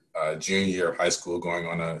remember junior year of high school going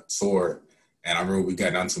on a tour. And I remember we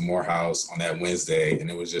got down to Morehouse on that Wednesday,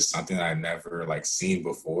 and it was just something that I'd never like seen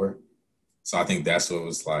before. So I think that's what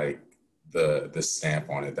was like the stamp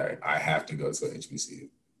on it that I have to go to a HBCU.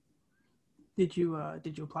 Did you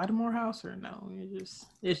apply to Morehouse or no?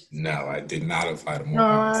 No, I did not apply to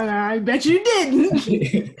Morehouse. I bet you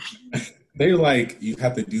didn't. They were like, you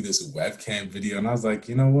have to do this webcam video, and I was like,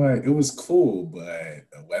 you know what? It was cool, but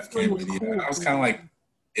a webcam video. Cool. I was kind of like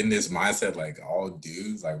in this mindset, like all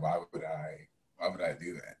dudes, like why would I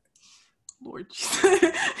do that? Lord.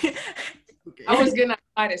 Okay. I was gonna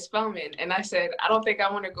apply to Spelman, and I said I don't think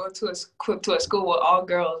I want to go to a school with all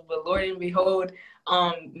girls. But Lord and behold,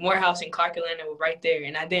 Morehouse and Clark Atlanta were right there,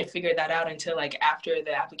 and I didn't figure that out until like after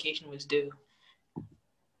the application was due.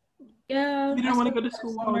 Yeah. You didn't want to go to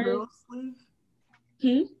school with all girls,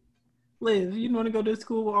 Liv? Liv, you didn't want to go to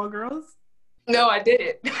school with all girls? No, I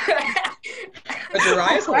didn't. But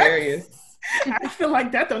Uriah's hilarious. I feel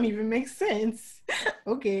like that don't even make sense.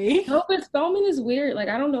 Okay. No, but Spelman is weird. Like,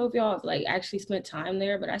 I don't know if y'all like actually spent time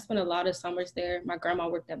there, but I spent a lot of summers there. My grandma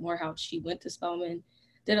worked at Morehouse. She went to Spelman,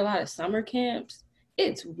 did a lot of summer camps.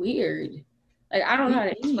 It's weird. Like, I don't know how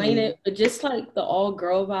to explain it, but just like the all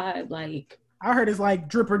girl vibe, like I heard it's like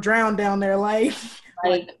drip or drown down there, like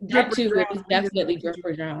that too, but it's definitely drip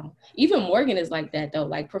or drown. Even Morgan is like that though.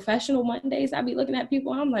 Like professional Mondays, I be looking at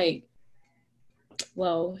people, I'm like,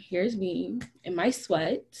 well, here's me in my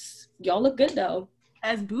sweats. Y'all look good though.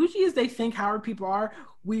 As bougie as they think Howard people are,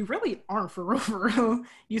 we really aren't for real, for real.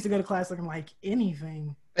 Used to go to class looking like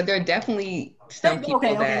anything. But there are definitely some people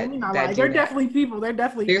okay, that, let me not that lie. do There are that. definitely people.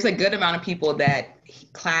 There's a good amount of people that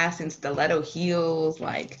class in stiletto heels,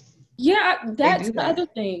 like. Yeah, that's the other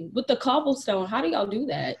thing with the cobblestone. How do y'all do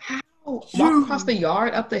that? How? Walk across the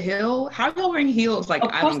yard, up the hill? How y'all wearing heels? Like,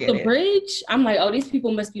 across I don't get the bridge? I'm like, oh, these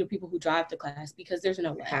people must be the people who drive to class because there's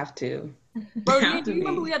no way. Have to. Bro, do you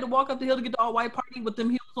remember we had to walk up the hill to get the all-white party with them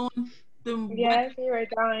heels on? Yes, we were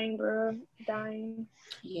dying, bro. Dying.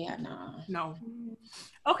 Yeah, nah. No.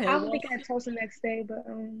 Okay. I don't think I told the next day, but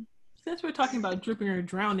since we're talking about dripping or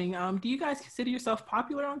drowning, do you guys consider yourself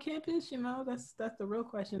popular on campus? You know, that's the real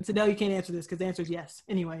question. Sadell, you can't answer this because the answer is yes.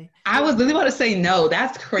 Anyway. I was really about to say no.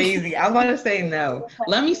 That's crazy. I was about to say no.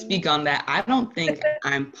 Let me speak on that. I don't think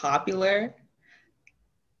I'm popular.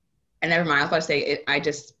 And never mind. I was about to say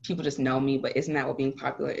people just know me, but isn't that what being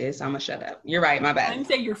popular is? So I'm gonna shut up. You're right. My bad. I didn't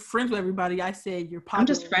say you're friends with everybody. I said you're popular. I'm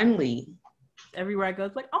just friendly. Everywhere I go,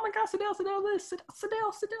 it's like, oh my God, Sadell, this,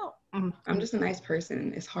 Sadell. Mm-hmm. I'm just a nice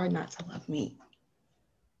person. It's hard not to love me.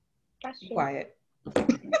 That's true. Quiet.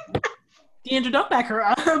 Deandra, don't back her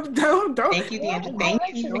up. Don't. Thank you, Deandra.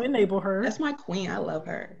 Thank you. Don't enable her. That's my queen. I love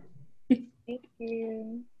her. Thank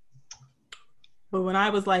you. But when I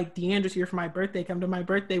was like, Deandra's here for my birthday, come to my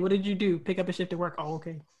birthday, what did you do? Pick up a shift at work? Oh,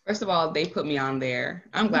 okay. First of all, they put me on there.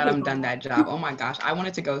 I'm glad I'm done that job. Oh my gosh. I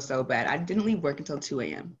wanted to go so bad. I didn't leave work until 2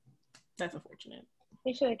 a.m. That's unfortunate.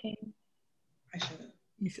 You should have came. I should have.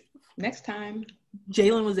 You should. Next time.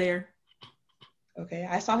 Jalen was there. Okay.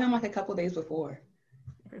 I saw him like a couple days before.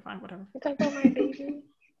 Okay, fine, whatever. Because of my baby.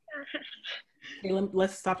 Jalen,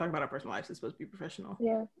 let's stop talking about our personal lives. It's supposed to be professional.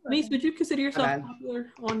 Yeah. Niece, would you consider yourself popular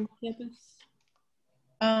on campus?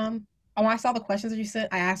 When I saw the questions that you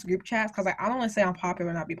sent, I asked group chats because I don't want to say I'm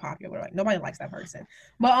popular or not be popular. Like nobody likes that person.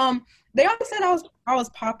 But they always said I was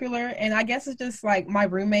popular, and I guess it's just like my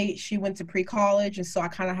roommate, she went to pre-college, and so I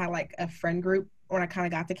kind of had like a friend group when I kind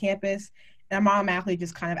of got to campus. And I'm automatically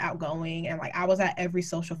just kind of outgoing, and like I was at every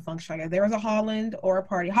social function. Like if there was a Holland or a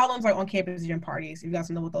party. Holland's like on campus gym parties. If you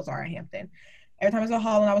guys know what those are at Hampton. Every time there's a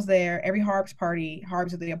Holland, I was there. Every Harbs party,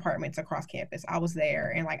 Harbs are the apartments across campus, I was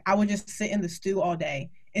there. And like I would just sit in the stew all day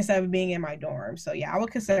instead of being in my dorm. So yeah, I would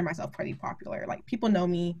consider myself pretty popular. Like people know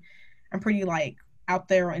me. I'm pretty like out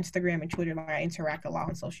there on Instagram and Twitter. Like I interact a lot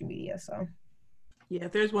on social media. So yeah,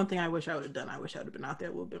 if there's one thing I wish I would have done, I wish I would have been out there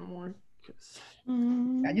a little bit more.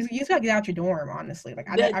 You just gotta get out your dorm, honestly. Like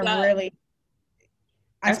I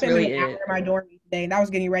spent really an hour in my dorm today, and I was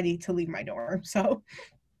getting ready to leave my dorm. So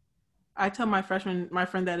I tell my friend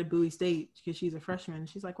that at Bowie State, because she's a freshman,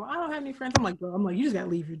 she's like, well, I don't have any friends. I'm like, you just gotta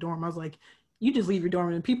leave your dorm. I was like, you just leave your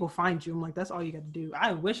dorm and people find you. I'm like, that's all you got to do.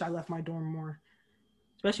 I wish I left my dorm more,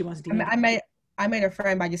 especially once I made a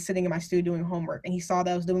friend by just sitting in my studio doing homework, and he saw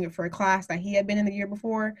that I was doing it for a class that he had been in the year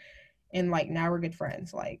before, and like now we're good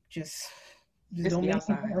friends. Like just don't be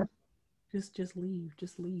outside. Just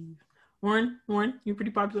leave. Warren, you're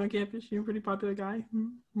pretty popular on campus. You're a pretty popular guy.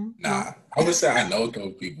 Mm-hmm. Nah, I would say I know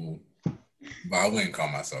those people, but I wouldn't call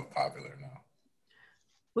myself popular now.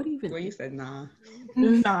 What do you even? Well, you said nah.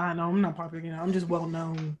 Nah, no, I'm not popular. You know, I'm just well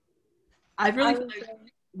known. I really feel like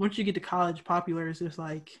once you get to college, popular is just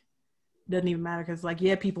like doesn't even matter because like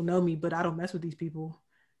yeah, people know me, but I don't mess with these people.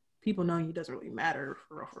 People knowing you doesn't really matter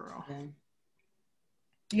for real. Yeah.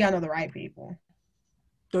 You gotta know the right people.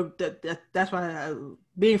 That's why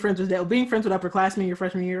being friends with upperclassmen your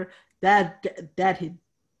freshman year that hit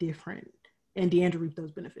different, and Deandra reaped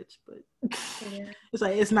those benefits. But yeah. It's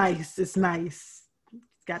like it's nice. It's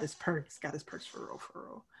got his perks for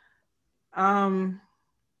real.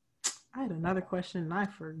 I had another question and I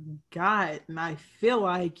forgot, and I feel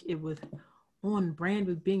like it was on brand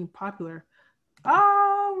with being popular.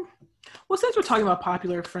 Well, since we're talking about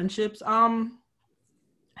popular friendships,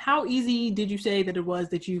 how easy did you say that it was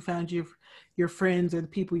that you found your friends or the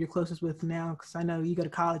people you're closest with now? Because I know you go to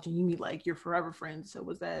college and you meet like your forever friends. So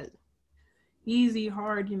was that easy,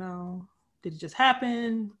 hard? You know, did it just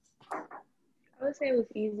happen? I would say it was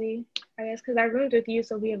easy, I guess, because I roomed with you,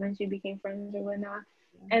 so we eventually became friends or whatnot.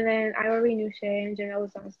 And then I already knew Shay and Janelle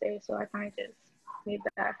was downstairs, so I kind of just made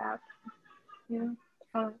that happen. You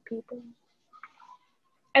know, people.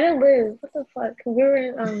 I didn't live. What the fuck? We were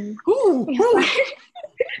in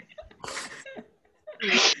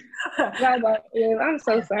I'm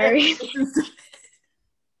so sorry.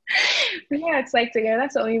 We had psych together.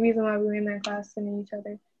 That's the only reason why we were in that class to know each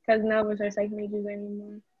other. Because none of us are psych majors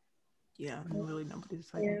anymore. Yeah, really nobody's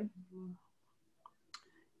psych. Yeah.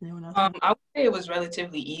 Anyone else? I would say it was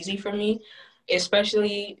relatively easy for me,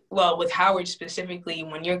 especially, well, with Howard specifically.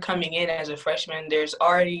 When you're coming in as a freshman, there's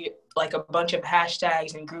already like a bunch of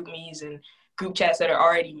hashtags and group me's and group chats that are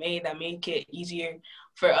already made that make it easier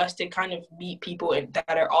for us to kind of meet people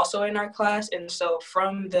that are also in our class. And so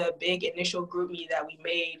from the big initial group me that we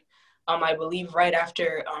made, I believe right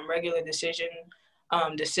after regular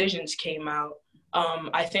decisions came out,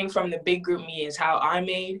 I think from the big group me is how I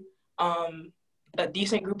made a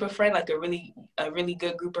decent group of friends, like a really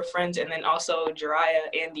good group of friends, and then also Jariah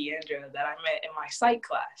and Deandra that I met in my psych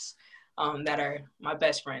class, that are my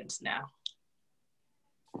best friends now.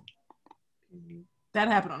 That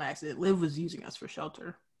happened on accident. Liv was using us for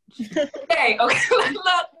shelter. Okay, look.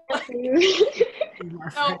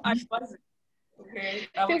 No, I wasn't. Okay,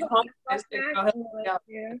 I was homeless to go help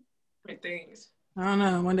me out for things. I don't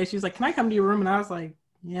know. One day she was like, "Can I come to your room?" And I was like,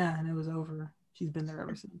 "Yeah," and it was over. She's been there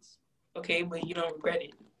ever since. Okay, but you don't regret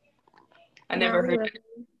it. I never heard it.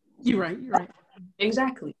 You're right.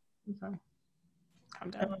 Exactly. Okay.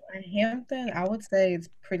 In Hampton, I would say it's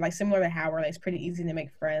pretty like similar to Howard. Like, it's pretty easy to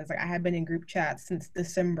make friends. Like I have been in group chats since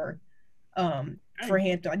December. For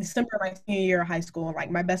Hampton, like December of my senior year of high school. And, like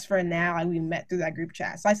my best friend now, like we met through that group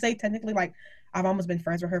chat. So I say technically, like I've almost been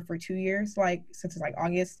friends with her for 2 years, like since it's like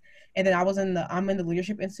August. And then I'm in the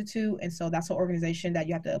Leadership Institute, and so that's an organization that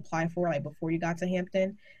you have to apply for like before you got to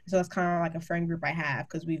Hampton. So that's kind of like a friend group I have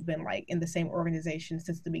because we've been like in the same organization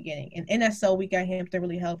since the beginning. And NSO week at Hampton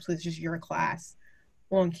really helps because it's just your class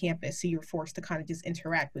on campus, so you're forced to kind of just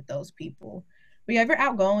interact with those people. But yeah, if you're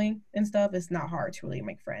outgoing and stuff, it's not hard to really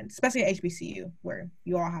make friends, especially at HBCU where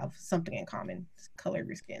you all have something in common, color of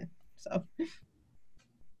your skin. So.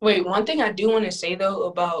 Wait, one thing I do want to say though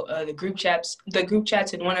about the group chats,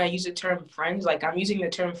 and when I use the term friends, like I'm using the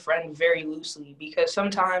term friend very loosely because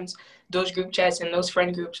sometimes those group chats and those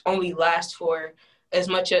friend groups only last for as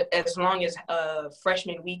long as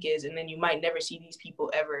freshman week is, and then you might never see these people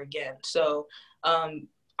ever again. So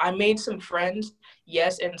I made some friends,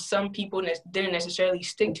 yes, and some people didn't necessarily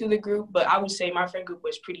stick to the group, but I would say my friend group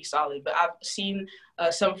was pretty solid. But I've seen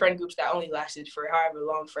some friend groups that only lasted for however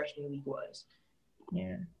long freshman week was.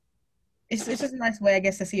 Yeah. It's just a nice way, I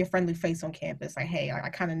guess, to see a friendly face on campus. Like, hey, I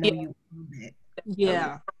kind of know you a little bit.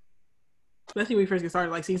 Yeah. Especially when we first get started,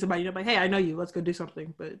 like seeing somebody, like, hey, I know you, let's go do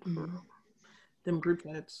something. But them group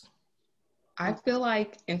chats. I feel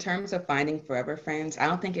like in terms of finding forever friends, I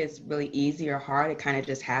don't think it's really easy or hard. It kind of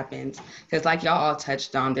just happens. Because like y'all all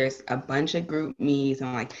touched on, there's a bunch of group me's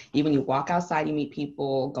and like even you walk outside, you meet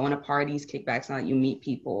people, going to parties, kickbacks, and like you meet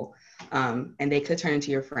people. And they could turn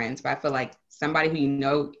into your friends. But I feel like somebody who you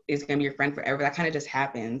know is going to be your friend forever, that kind of just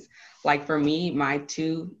happens. Like for me,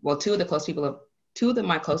 two of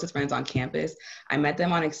my closest friends on campus, I met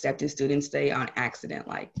them on accepted students day on accident.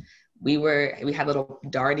 Like we had a little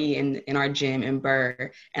Darty in our gym in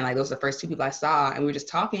Burr, and like those were the first two people I saw, and we were just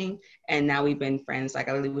talking, and now we've been friends. Like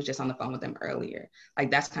I literally was just on the phone with them earlier. Like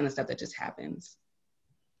that's kind of stuff that just happens.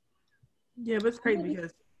 Yeah, but it's crazy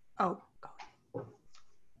because I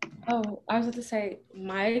was going to say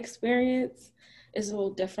my experience is a little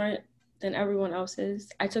different than everyone else's.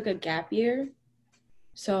 I took a gap year,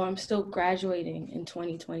 so I'm still graduating in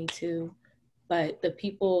 2022, but the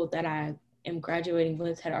people that I am graduating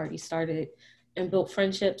with had already started and built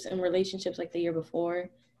friendships and relationships like the year before.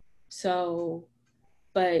 So,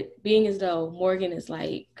 but being as though Morgan is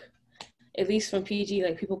like, at least from PG,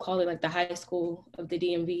 like people call it like the high school of the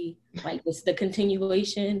DMV, like it's the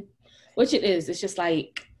continuation, which it is. It's just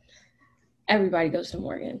like everybody goes to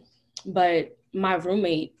Morgan. But my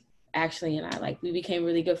roommate actually and I, like we became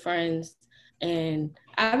really good friends. And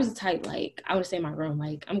I was the type, like, I would stay in my room,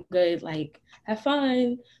 like, I'm good, like, have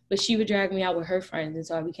fun. But she would drag me out with her friends. And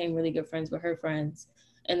so I became really good friends with her friends.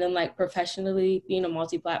 And then, like, professionally, being a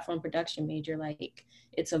multi-platform production major, like,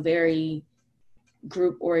 it's a very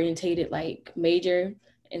group-orientated, like, major.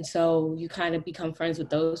 And so you kind of become friends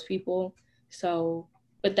with those people. So,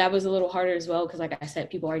 but that was a little harder as well because, like I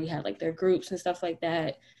said, people already had, like, their groups and stuff like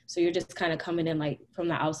that. So you're just kind of coming in, like, from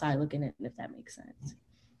the outside looking in, if that makes sense.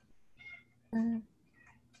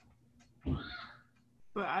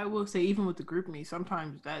 But I will say, even with the group me,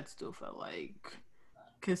 sometimes that still felt like,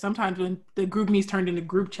 because sometimes when the group me's turned into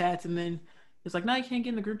group chats and then it's like, no, you can't get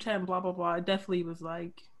in the group chat and blah, blah, blah. It definitely was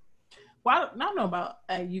like, well, I don't know about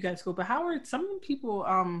you guys school, but Howard, some people,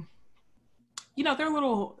 they're a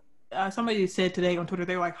little, somebody said today on Twitter,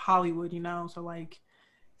 they're like Hollywood, so like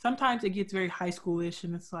sometimes it gets very high schoolish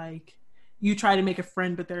and it's like you try to make a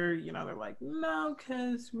friend, but they're like, no,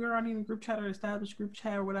 because we're on a group chat or established group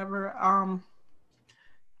chat or whatever. I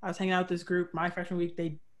was hanging out with this group my freshman week.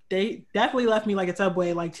 They definitely left me like at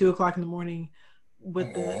Subway like 2:00 in the morning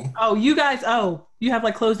with you have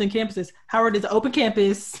like closed in campuses. Howard is an open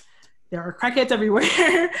campus. There are crackheads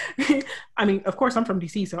everywhere. I mean, of course, I'm from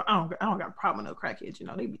DC, so I don't got a problem with no crackheads.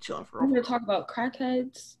 They be chilling for. We're gonna talk about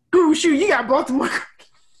crackheads. Ooh, shoot, you got Baltimore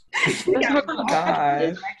crackheads. Let's talk about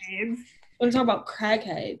Gosh. crackheads. We're gonna talk about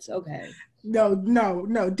crackheads. Okay. No.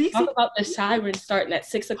 DC. Talk about the sirens starting at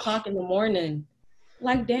 6:00 in the morning.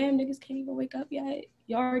 Like, damn, niggas can't even wake up yet.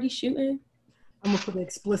 Y'all already shooting. I'm gonna put it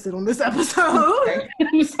explicit on this episode.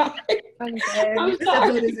 I'm sorry. I'm This sorry.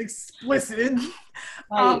 episode is explicit.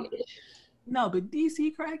 No, but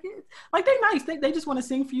DC crackheads, like they nice. They just want to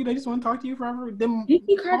sing for you. They just want to talk to you forever. Them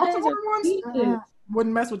DC crackheads Baltimore are ones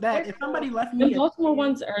wouldn't mess with that. If somebody left me, the Baltimore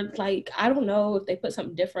ones are like, I don't know if they put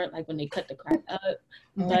something different, like when they cut the crack up,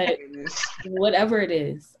 but whatever it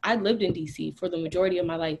is. I lived in DC for the majority of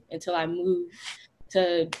my life until I moved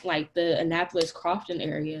to like the Annapolis Crofton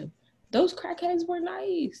area. Those crackheads were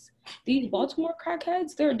nice. These Baltimore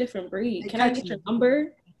crackheads, they're a different breed. Can I get your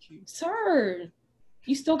number? Sir,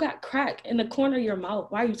 you still got crack in the corner of your mouth.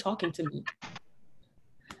 Why are you talking to me?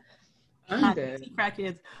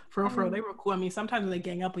 Crackheads, for real, they were cool. I mean, sometimes when they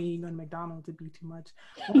gang up on you, go to McDonald's, it'd be too much.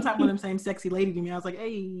 One time when them same sexy lady to me, I was like,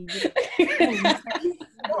 hey.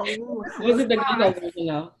 Was it the go-go version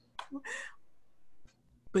though?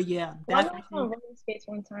 But yeah, I was on roller skates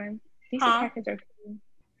one time. These crackheads are cool.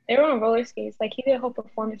 They were on roller skates. Like, he did a whole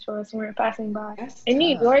performance for us when we were passing by. In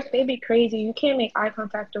New York, they be crazy. You can't make eye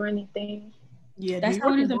contact or anything. Yeah, that's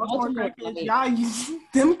how it is in Baltimore. Y'all use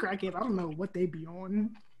them crackheads. I don't know what they be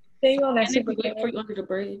on. They go on that super wait for you under the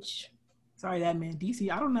bridge. Sorry, that man.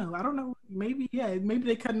 DC, I don't know. Maybe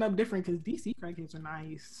they cutting up different because DC crackheads are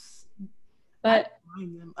nice. But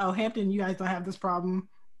Hampton, you guys don't have this problem.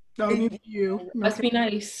 No, you must be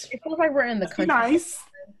nice. It feels like we're in the country. Nice.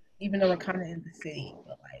 Even though we're kind of in the city,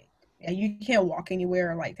 but like, yeah, you can't walk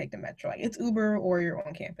anywhere or like take the metro. Like, it's Uber or you're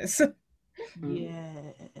on campus. Yeah,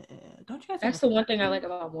 don't you guys? That's the one thing I like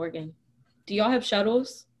about Morgan. Do y'all have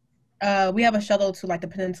shuttles? We have a shuttle to like the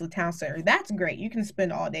Peninsula Town Center. That's great. You can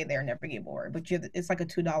spend all day there and never get bored. But it's like a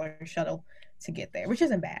 $2 shuttle to get there, which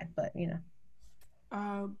isn't bad. But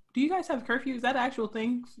do you guys have curfew? Is that an actual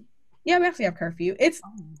thing? Yeah, we actually have curfew.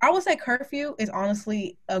 I would say curfew is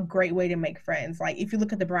honestly a great way to make friends. Like, if you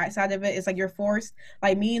look at the bright side of it, it's like you're forced.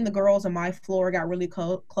 Like, me and the girls on my floor got really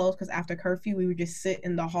close because after curfew, we would just sit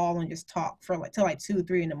in the hall and just talk for till 2,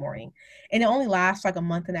 3 in the morning. And it only lasts like a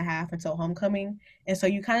month and a half until homecoming. And so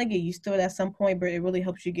you kind of get used to it at some point, but it really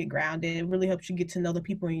helps you get grounded. It really helps you get to know the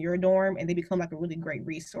people in your dorm, and they become like a really great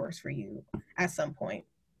resource for you at some point.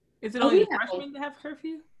 Is it only freshmen that have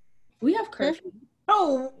curfew? We have curfew.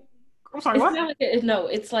 Oh. I'm sorry, what?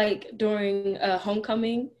 It's like during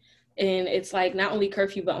homecoming, and it's like not only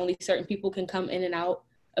curfew, but only certain people can come in and out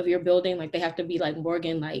of your building. Like, they have to be like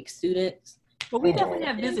Morgan, like students. But we definitely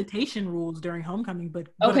have visitation rules during homecoming. But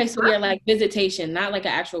okay, so yeah, like visitation, not like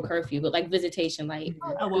an actual curfew, but like visitation, like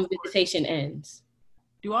when visitation ends.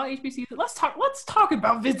 Do all HBCUs? Let's talk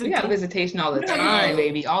about visitation. We got visitation all the time,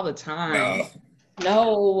 baby, all the time.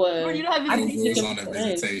 No. You don't have visitation. On a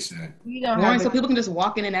visitation. So people can just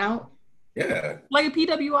walk in and out. Yeah. Like a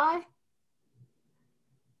PWI?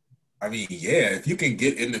 I mean, yeah, if you can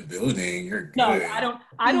get in the building, you're good. No,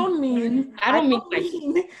 I don't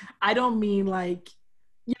mean like,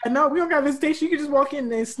 yeah, no, we don't got visitation. You can just walk in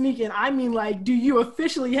and sneak in. I mean, like, do you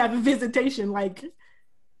officially have a visitation? Like,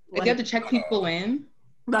 you have to check people in?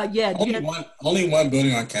 Yeah. Only one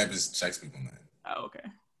building on campus checks people in. Oh, okay.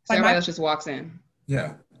 So everybody else just walks in?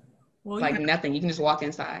 Yeah. Well, like nothing. You can just walk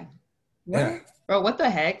inside. Yeah. Bro, what the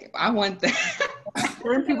heck? I want that.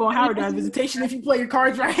 Certain people on Howard have visitation if you play your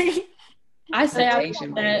cards right. I say I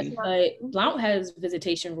want that, but Blount has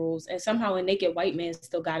visitation rules, and somehow a naked white man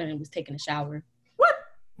still got in and was taking a shower. What?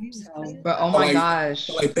 So, but oh my gosh.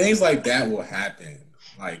 Like, things like that will happen.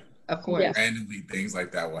 Like, of course. Randomly things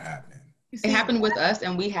like that will happen. It happened with us,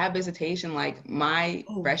 and we had visitation. Like, my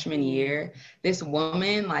freshman year, this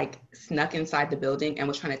woman like snuck inside the building and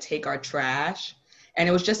was trying to take our trash. And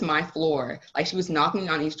it was just my floor. Like, she was knocking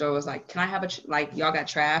on each door, was like, can I have y'all got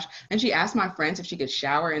trash? And she asked my friends if she could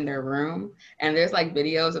shower in their room. And there's like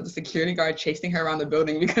videos of the security guard chasing her around the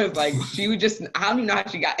building because like she would just, I don't even know how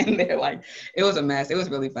she got in there. Like, it was a mess. It was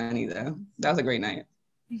really funny though. That was a great night.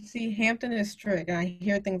 You see, Hampton is strict, and I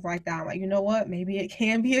hear things like that. I'm like, you know what? Maybe it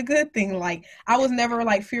can be a good thing. Like, I was never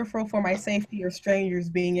like fearful for my safety or strangers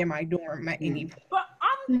being in my dorm at any point. But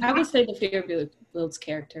I would say the fear builds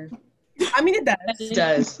character. I mean, it does. It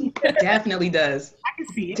does. Definitely does. I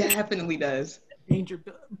can see it. Definitely does. danger.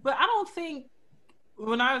 But I don't think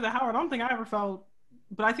when I was at Howard, I don't think I ever felt.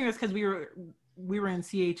 But I think that's because we were in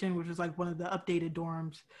CHN, which was like one of the updated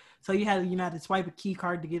dorms. So you had to swipe a key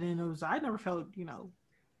card to get in. I never felt.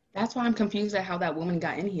 That's why I'm confused at how that woman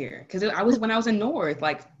got in here. Because when I was in North,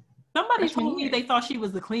 like somebody told me they thought she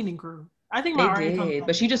was the cleaning crew. I think they did,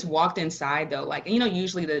 but she just walked inside though. Like,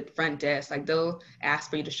 usually the front desk, like they'll ask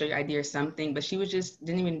for you to show your ID or something, but she was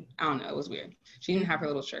didn't even, I don't know, it was weird. She didn't have her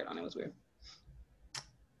little shirt on. It was weird.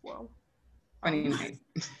 Well, funny night.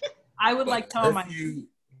 I would like tell my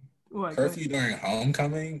curfew during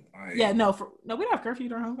homecoming. We don't have curfew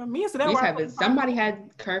during homecoming. Me and Sadell somebody had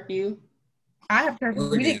curfew. I have curfew.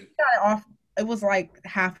 We didn't got it off. It was like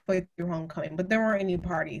halfway through homecoming, but there weren't any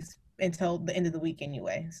parties until the end of the week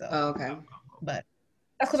anyway. So okay, but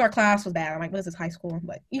that's because our class was bad. I'm like, this is high school,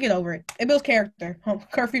 but you get over it. It builds character.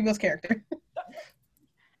 Curfew builds character.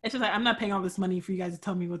 It's just like I'm not paying all this money for you guys to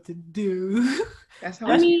tell me what to do. That's how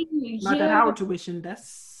not that Howard tuition.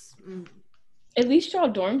 That's at least y'all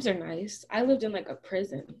dorms are nice. I lived in like a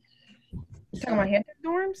prison. You talking about Hampton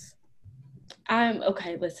dorms?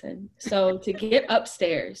 Okay, listen. So to get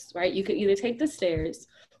upstairs, right, you could either take the stairs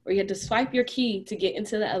or you had to swipe your key to get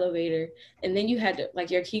into the elevator, and then you had to, like,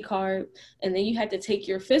 your key card, and then you had to take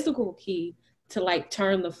your physical key to, like,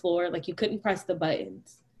 turn the floor. Like, you couldn't press the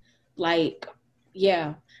buttons. Like,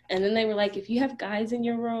 yeah. And then they were like, if you have guys in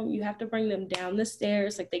your room, you have to bring them down the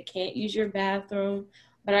stairs. Like, they can't use your bathroom.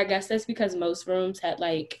 But I guess that's because most rooms had,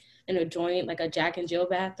 like, an adjoining, like, a Jack and Jill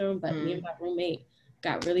bathroom. But me and my roommate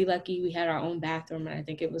got really lucky. We had our own bathroom, and I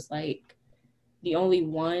think it was, like, the only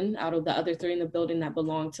one out of the other three in the building that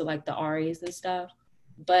belonged to, like, the RAs and stuff.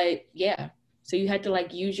 But, yeah. So you had to,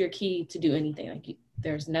 like, use your key to do anything. Like,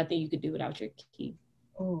 there's nothing you could do without your key.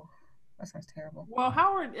 Oh, that sounds terrible. Well,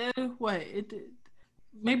 Howard,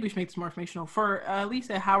 maybe we should make this more informational. For at least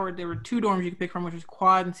at Howard, there were two dorms you could pick from, which was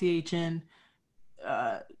Quad and CHN.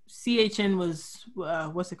 CHN was,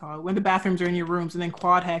 what's it called? When the bathrooms are in your rooms, and then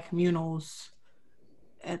Quad had communals.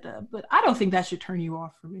 But I don't think that should turn you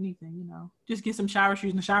off from anything, Just get some shower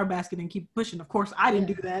shoes in the shower basket and keep pushing. Of course, I didn't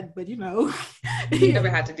do that, but You never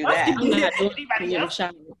had to do that. I'm not doing communal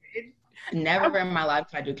shower. Never in my life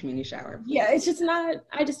tried to do a community shower. Yeah, it's just not,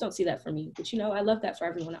 I just don't see that for me. But, I love that for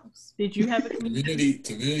everyone else. Did you have a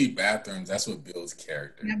community bathrooms? That's what builds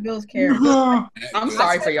character. That builds character. I'm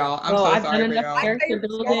sorry for y'all. I'm so sorry for y'all. Character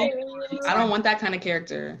building. I don't want that kind of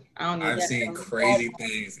character. I don't need I've seen crazy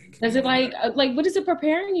things. Is it like what is it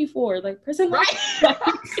preparing you for? Like prison life?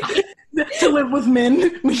 Right. To live with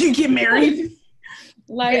men when you get married.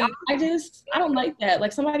 Like, I don't like that.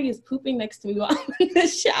 Like, somebody is pooping next to me while I'm in the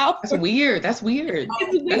shower. That's weird. That's weird.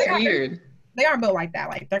 They aren't built like that.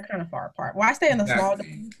 Like, they're kind of far apart. Well, I stay in the small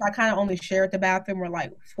dorm, so I kind of only share the bathroom with,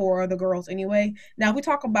 like, 4 other girls anyway. Now, if we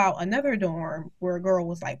talk about another dorm where a girl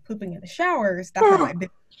was, like, pooping in the showers, that's not my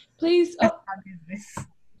business. Please. That's my business.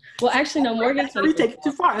 Well, actually, no, Morgan. We take it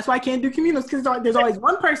too far. That's why I can't do communals, because there's always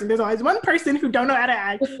one person. There's always one person who don't know how to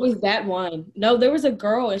act. It was that one. No, there was a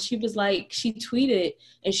girl, and she was like, she tweeted,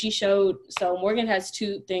 and she showed. So Morgan has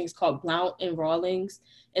 2 things called Blount and Rawlings,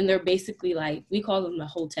 and they're basically like, we call them the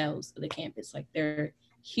hotels of the campus. Like, they're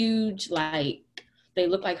huge. Like, they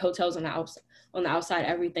look like hotels on the outside,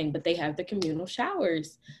 everything, but they have the communal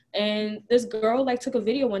showers. And this girl, like, took a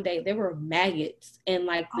video one day. There were maggots in,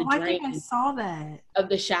 like, the drain. I think I saw that. Of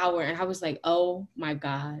the shower. And I was like, oh, my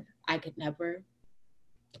God. I could never.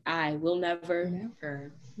 I will never.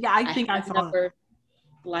 Never. Yeah, I think I saw never,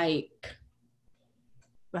 that. Like,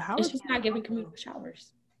 but Howard, it's just not giving communal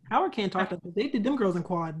showers. Howard can't talk to them. They did them girls in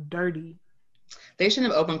Quad dirty. They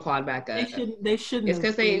shouldn't have opened Quad back up. They shouldn't. It's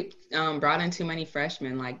because they brought in too many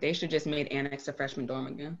freshmen. Like, they should just made annex a freshman dorm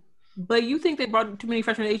again. But you think they brought too many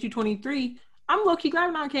freshmen to HU23? I'm low-key glad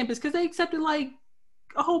I'm not on campus because they accepted, like,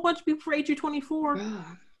 a whole bunch of people for HU24.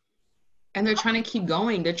 And they're trying to keep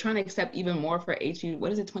going. They're trying to accept even more for HU.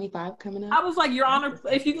 What is it, 25 coming up? I was like, Your Honor,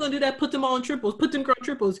 if you're going to do that, put them all in triples. Put them girl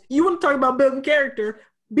triples. You want to talk about building character?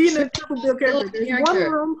 Being a triple build character. There's one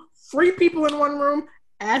room, 3 people in one room.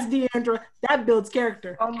 Ask Deandra, that builds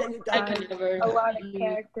character. Oh my God. A lot of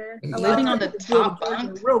character. Living on the top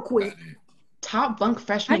bunk. Real quick. Top bunk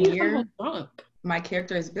freshman year. Bunk? My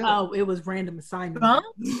character is built. Oh, it was random assignment.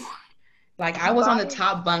 Like, I was on the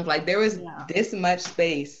top bunk. Like, there was this much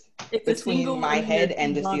space between my head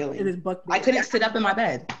and the ceiling. I couldn't sit up in my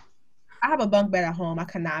bed. I have a bunk bed at home. I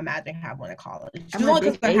cannot imagine having one at college. I'm Just a only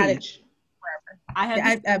because big I had it age. forever. I had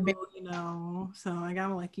Yeah, the single, so I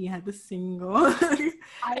got lucky. I had the single. I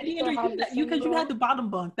still have the Because you had the single. bottom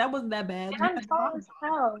bunk. That wasn't that bad. And I'm tall as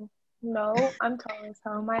hell. No, I'm tall as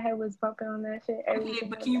hell. My head was bumping on that shit every Okay, single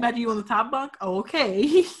but can you day. imagine you on the top bunk?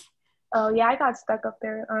 Okay. Oh yeah, I got stuck up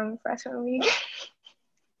there freshman week.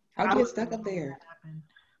 How'd you get stuck up there?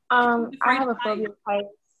 I have a phobia of heights,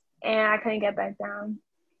 and I couldn't get back down.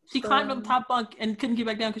 She climbed on the top bunk and couldn't get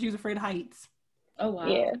back down because she was afraid of heights. Oh wow.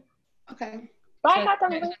 Yeah. Okay. But I got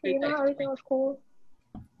them with you know, everything was cool.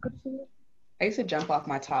 Good to see you. I used to jump off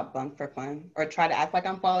my top bunk for fun or try to act like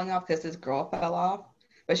I'm falling off because this girl fell off,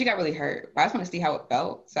 but she got really hurt. But I just want to see how it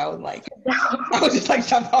felt. So I was like, I would just like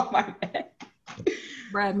jump off my bed.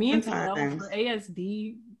 Brad, me and Tell Sometimes. for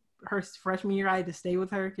ASD, her freshman year, I had to stay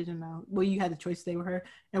with her because you had the choice to stay with her,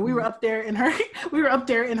 and we were up there in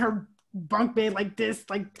her bunk bed like this,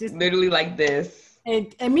 Literally like this.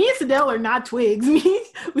 and me and Sadell are not twigs.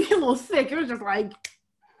 We a little sick. It was just like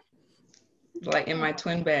in my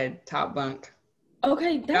twin bed, top bunk.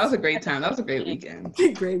 Okay, That was a great time. That was a great weekend.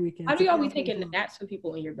 great weekend. How do y'all be taking naps with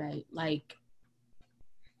people in your bed? Like,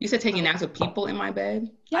 You said taking naps with people in my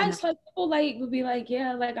bed? yeah, it's like people like would be like,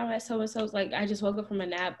 yeah, like I'm at so and so's. Like I just woke up from a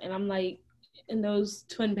nap and I'm like in those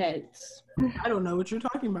twin beds. I don't know what you're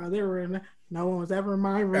talking about. They were in. No one was ever in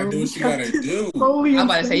my room. Gotta do what you gotta do. I'm I'm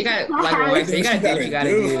about to say you got like what you gotta do what you gotta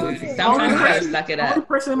do. Sometimes you gotta suck it The only up.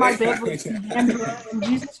 person in my bed was Andrea and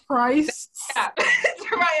Jesus Christ.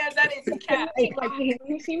 Mariah, that is a cat. Like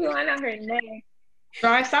you see me lying on her neck.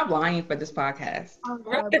 Try stop lying for this podcast. Oh,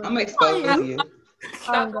 God, I'm gonna expose you.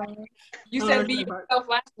 oh, God. You Oh, said that's be about- yourself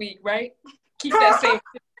last week, right? Keep that same.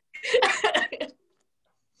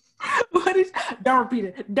 What is? Don't repeat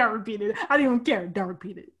it. Don't repeat it. I don't even care. Don't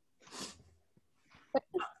repeat it.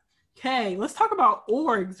 Okay, let's talk about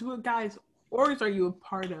orgs. What guys, orgs are you a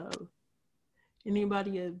part of?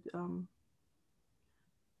 Anybody of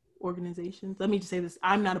organizations? Let me just say this: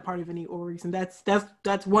 I'm not a part of any orgs, and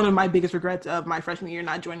that's one of my biggest regrets of my freshman year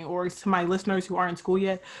not joining orgs. To my listeners who aren't in school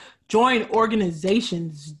yet, join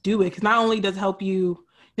organizations. Do it because not only does it help you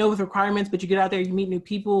with requirements, but you get out there, you meet new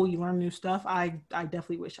people, you learn new stuff. I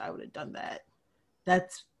definitely wish I would have done that.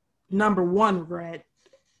 That's number one regret.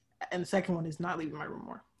 And the second one is not leaving my room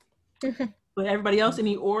more. But everybody else,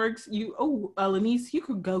 any orgs? Lanice, you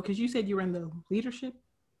could go because you said you were in the leadership.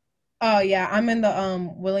 Oh yeah, I'm in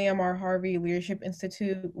the William R. Harvey Leadership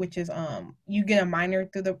Institute, which is you get a minor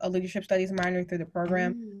through a leadership studies minor through the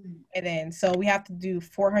program, and then so we have to do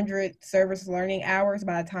 400 service learning hours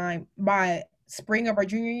by spring of our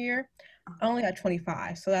junior year. I only got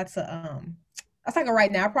 25, so that's like a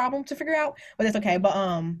right now problem to figure out, but it's okay.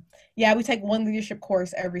 But yeah, we take one leadership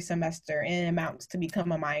course every semester, and it amounts to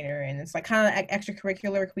become a minor, and it's like kind of like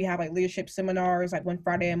extracurricular. We have like leadership seminars, like one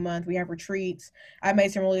Friday a month. We have retreats. I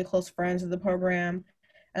made some really close friends with the program,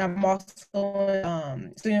 and I'm also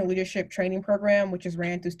in student leadership training program, which is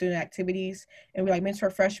ran through student activities, and we like mentor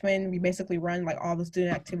freshmen. We basically run like all the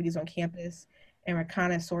student activities on campus, and we're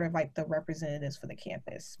kind of sort of like the representatives for the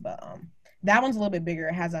campus. But that one's a little bit bigger.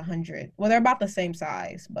 It has 100. Well, they're about the same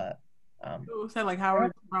size, but Was that like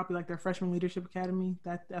Howard, probably like their freshman leadership academy?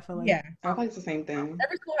 That I feel like. Yeah, I feel like it's the same thing.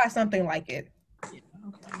 every school has something like it. Yeah,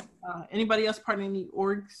 okay. Anybody else part of any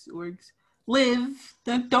orgs? Liv,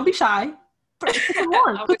 don't be shy. Put some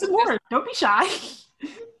more. Don't be shy.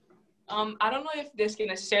 I don't know if this can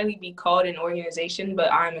necessarily be called an organization,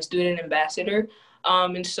 but I'm a student ambassador.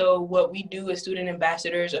 And so what we do as student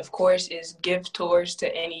ambassadors, of course, is give tours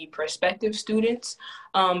to any prospective students,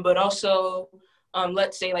 but also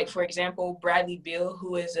let's say, like, for example, Bradley Beal,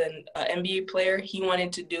 who is an NBA player, he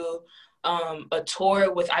wanted to do a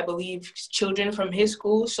tour with, I believe, children from his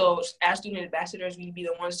school. So as student ambassadors, we'd be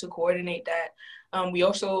the ones to coordinate that. We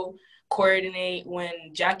also coordinate when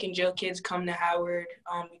Jack and Jill kids come to Howard.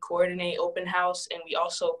 We coordinate open house, and we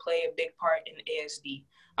also play a big part in ASD.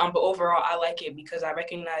 But overall, I like it because I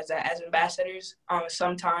recognize that as ambassadors,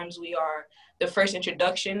 sometimes we are the first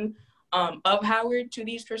introduction of Howard to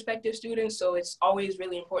these prospective students. So it's always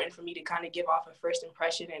really important for me to kind of give off a first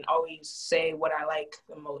impression and always say what I like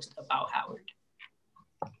the most about Howard.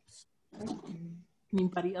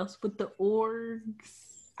 Anybody else with the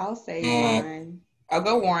orgs? I'll say mine. I'll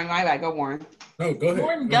go Warren. My bad. Go Warren. No, go ahead.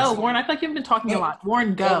 Warren, go. Warren, I feel like you've been talking a lot.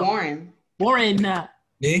 Warren, go. Go Warren. Warren.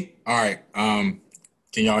 Me? All right.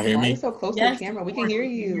 Can y'all hear Why are me? you so close to the camera? We can hear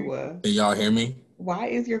you. Can y'all hear me? Why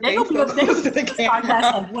is your They face so close to the camera?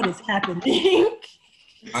 like, what is happening?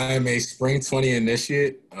 I am a Spring 20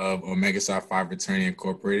 initiate of Omega Psi Phi Fraternity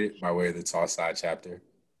Incorporated by way of the Tall Side chapter.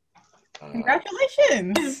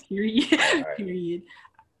 Congratulations. Period. Right. Period.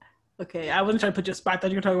 Okay, I wasn't trying to put you on spot. I thought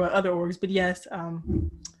you were talking about other orgs, but yes,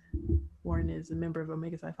 Warren is a member of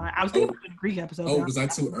Omega Psi Phi. I was thinking about doing a Greek episode. Oh, was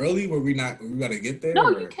that too early? Were we gotta get there? No,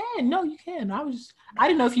 or? You can. No, you can. I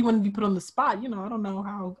didn't know if you wanted to be put on the spot. You know, I don't know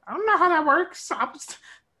how that works. I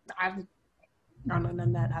don't know none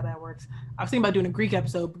of that, how that works. I was thinking about doing a Greek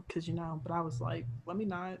episode because, you know, but I was like, let me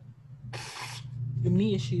not. Give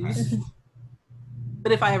me issues.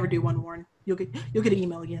 But if I ever do one, Warren, you'll get an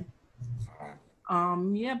email again.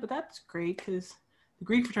 Yeah, but that's great because the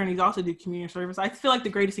Greek fraternities also do community service. I feel like the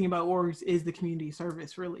greatest thing about orgs is the community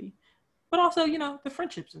service, really. But also, you know, the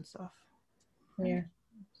friendships and stuff. Yeah.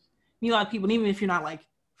 Meet a lot of people, and even if you're not like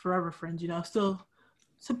forever friends, you know, still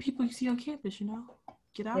some people you see on campus, you know,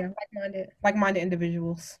 get out. Yeah, like-minded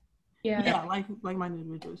individuals. Yeah, like-minded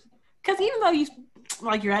individuals. Because even though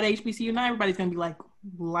you're at HBCU, not everybody's gonna be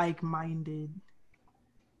like-minded.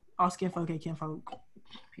 All skin folk ain't kinfolk.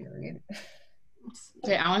 Period.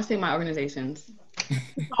 Okay, I want to say my organizations.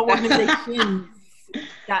 Organizations.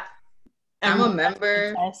 I'm a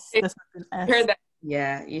member. That's an S. Heard that.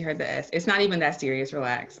 Yeah, you heard the S. It's not even that serious.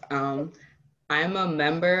 Relax. I'm a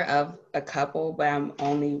member of a couple, but I'm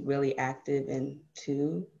only really active in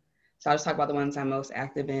 2. So I'll just talk about the ones I'm most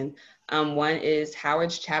active in. One is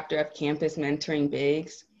Howard's chapter of Campus Mentoring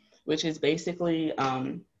Bigs, which is basically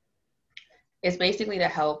to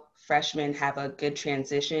help freshmen have a good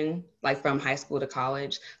transition, like from high school to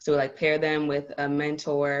college. So like pair them with a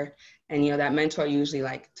mentor, and you know that mentor usually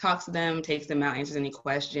like talks to them, takes them out, answers any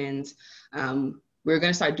questions. We're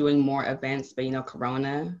gonna start doing more events, but you know,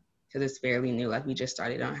 Corona, because it's fairly new, like we just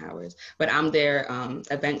started on Howard's. But I'm their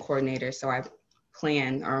event coordinator, so I'm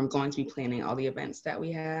going to be planning all the events that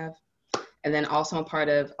we have. And then also I'm part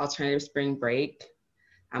of Alternative Spring Break.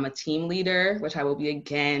 I'm a team leader, which I will be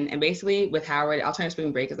again. And basically with Howard, Alternative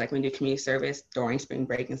Spring Break is like when we do community service during spring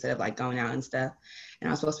break instead of like going out and stuff. And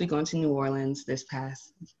I was supposed to be going to New Orleans this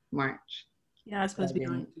past March. Yeah, I was supposed to be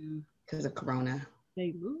going to. Because of Corona.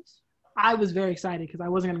 St. Louis? I was very excited because I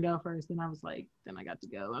wasn't going to go first. Then I was like, then I got to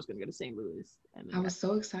go. I was going to go to St. Louis. And I was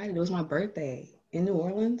so excited. It was my birthday in New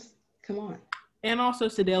Orleans. Come on. And also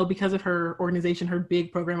Sadell, because of her organization, her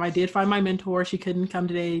big program, I did find my mentor. She couldn't come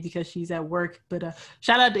today because she's at work. But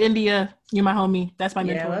shout out to India. You're my homie. That's my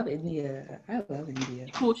mentor. Yeah, I love India.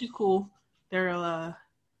 Cool. She's cool. Deandra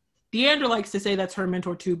likes to say that's her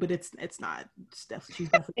mentor too, but it's not. She's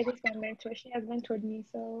definitely. It is my mentor. She has mentored me.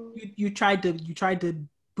 So you tried to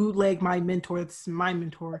bootleg my mentor. It's my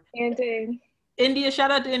mentor. And India, shout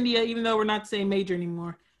out to India. Even though we're not the same major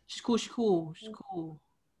anymore, she's cool.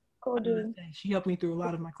 Cool dude. She helped me through a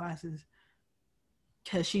lot of my classes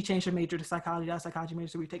because she changed her major to psychology. I was a psychology major,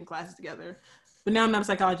 so we've taken classes together. But now I'm not a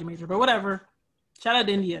psychology major, but whatever. Shout out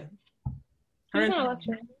to India.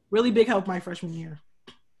 Really big help my freshman year.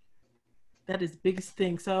 That is the biggest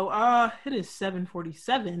thing. So it is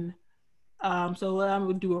 7:47. So I'm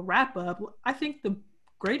going to do a wrap up. I think the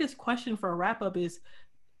greatest question for a wrap up is,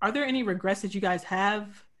 are there any regrets that you guys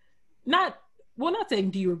have? Not saying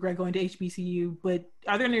do you regret going to HBCU, but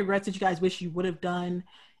are there any regrets that you guys wish you would have done?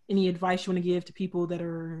 Any advice you want to give to people that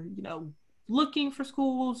are, you know, looking for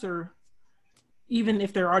schools, or even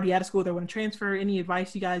if they're already out of school, they want to transfer? Any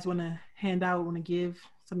advice you guys want to hand out, want to give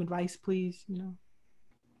some advice, please? You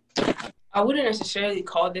know, I wouldn't necessarily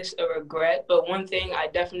call this a regret, but one thing I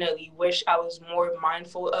definitely wish I was more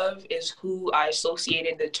mindful of is who I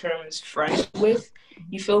associated the terms friends with.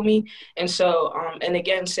 You feel me? And so, and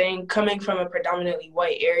again, coming from a predominantly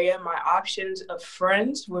white area, my options of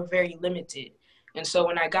friends were very limited. And so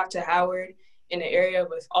when I got to Howard, in an area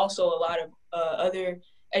with also a lot of other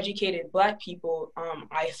educated Black people,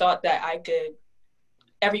 I thought that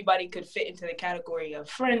everybody could fit into the category of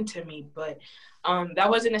friend to me, but that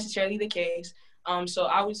wasn't necessarily the case. So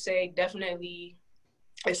I would say definitely,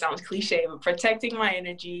 it sounds cliche, but protecting my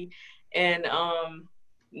energy and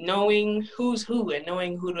knowing who's who, and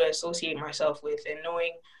knowing who to associate myself with, and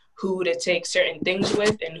knowing who to take certain things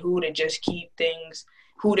with, and who to just keep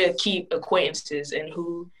acquaintances, and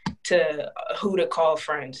who to call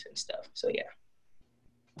friends and stuff. So yeah.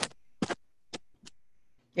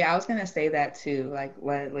 Yeah, I was going to say that too, like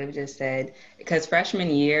what Liv just said, because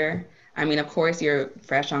freshman year, I mean, of course, you're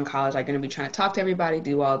fresh on college, like going to be trying to talk to everybody,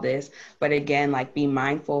 do all this. But again, like be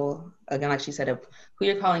mindful, again, like she said, of who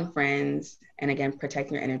you're calling friends. And again,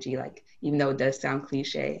 protecting your energy, like even though it does sound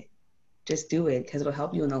cliche, just do it because it'll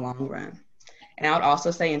help you in the long run. And I would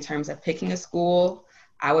also say in terms of picking a school,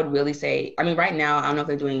 I would really say, I mean, right now, I don't know if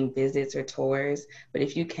they're doing visits or tours, but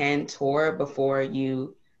if you can tour before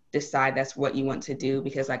you decide that's what you want to do,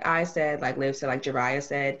 because like I said, like Liv said, like Jariah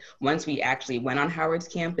said, once we actually went on Howard's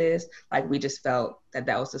campus, like we just felt that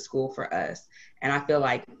was the school for us. And I feel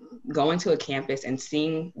like going to a campus and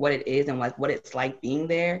seeing what it is and like what it's like being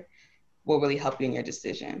there will really help you in your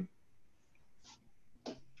decision.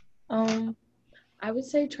 I would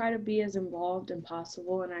say try to be as involved as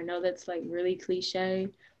possible, and I know that's like really cliche,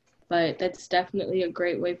 but that's definitely a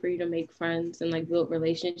great way for you to make friends and like build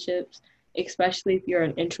relationships, especially if you're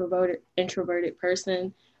an introverted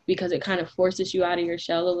person, because it kind of forces you out of your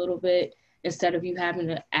shell a little bit instead of you having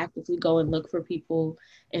to actively go and look for people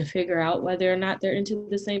and figure out whether or not they're into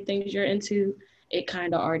the same things you're into. It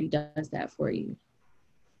kind of already does that for you.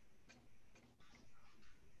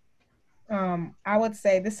 I would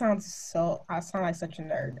say this sounds I sound like such a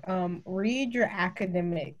nerd. Read your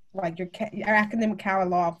academic, like your academic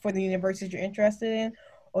catalog for the universities you're interested in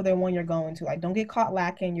or the one you're going to. Like, don't get caught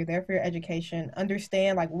lacking. You're there for your education.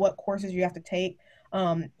 Understand like what courses you have to take.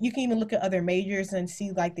 You can even look at other majors and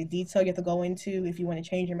see like the detail you have to go into if you want to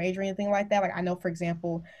change your major or anything like that. Like, I know, for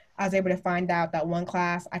example, I was able to find out that one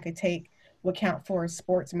class I could take would count for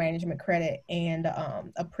sports management credit and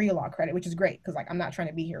a pre-law credit, which is great because like I'm not trying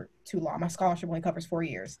to be here too long. My scholarship only covers 4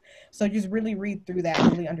 years. So just really read through that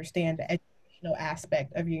and really understand the educational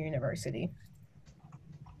aspect of your university.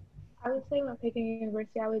 I would say when picking a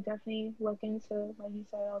university, I would definitely look into, like you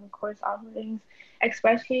said, all the course offerings,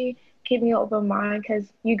 especially keeping an open mind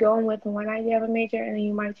because you go in with one idea of a major and then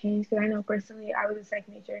you might change. Because I know personally, I was a psych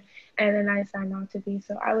major and then I decided not to be.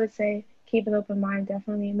 So I would say keep an open mind,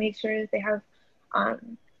 definitely. Make sure they have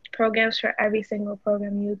programs for every single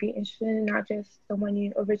program you would be interested in, not just the one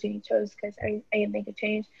you originally chose because anything could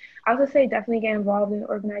change. I would say definitely get involved in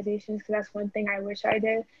organizations because that's one thing I wish I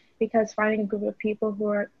did because finding a group of people who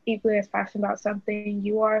are equally as passionate about something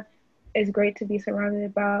you are is great to be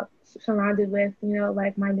surrounded with,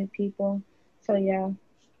 like-minded people. So yeah.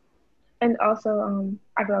 And also,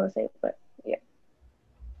 I forgot to say it, but yeah.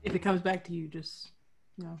 If it comes back to you, just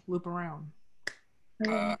loop around.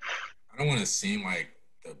 I don't want to seem like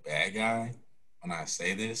the bad guy when I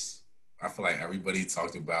say this. I feel like everybody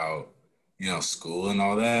talked about, school and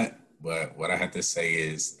all that, but what I have to say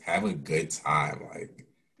is have a good time. Like,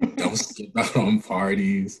 don't skip out on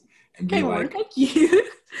parties and be like, thank you.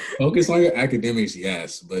 Focus on your academics,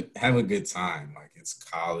 yes, but have a good time. Like, it's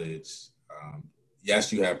college.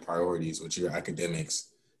 Yes, you have priorities with your academics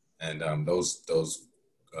and those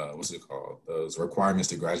what's it called? Those requirements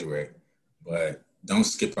to graduate, but don't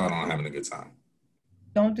skip out on having a good time.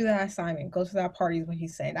 Don't do that assignment. Go to that party is what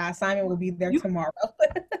he's saying. That assignment will be there tomorrow.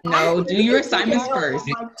 No, do your assignments first.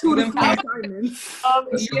 Do them first. assignments.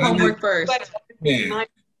 Do your homework first.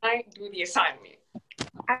 I do the assignment.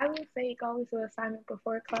 I would say go to assignment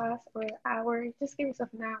before class or an hour. Just give yourself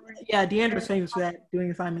an hour. Yeah, Deandra's famous for that, doing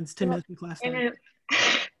assignments 10 minutes before class. And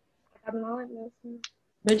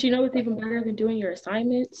But you know what's even better than doing your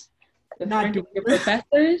assignments? Befriending your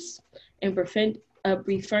professors and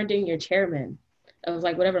befriending your chairman of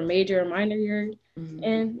like whatever major or minor you're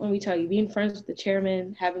in. When we tell you, being friends with the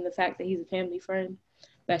chairman, having the fact that he's a family friend,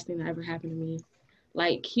 best thing that ever happened to me.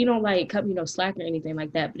 Like, he don't like cut me no slack or anything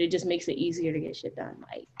like that, but it just makes it easier to get shit done.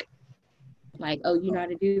 Like, oh, you know how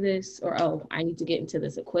to do this? Or, oh, I need to get into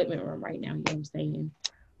this equipment room right now, you know what I'm saying?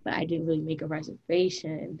 But I didn't really make a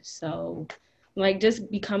reservation. So, like, just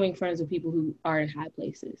becoming friends with people who are in high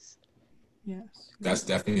places. Yes. That's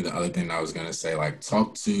definitely the other thing I was going to say. Like,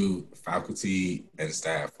 talk to faculty and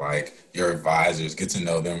staff, like your advisors, get to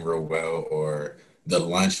know them real well, or the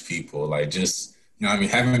lunch people. Like, just,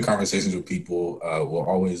 having conversations with people will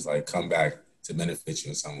always like come back to benefit you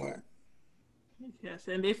in some way. Yes,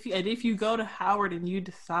 and if you go to Howard and you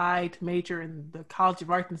decide to major in the College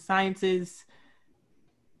of Arts and Sciences,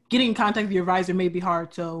 getting in contact with your advisor may be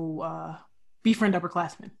hard. So befriend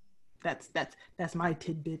upperclassmen. That's my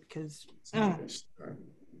tidbit because. Is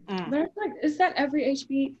that every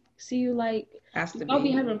HBCU like? Has to I'll be.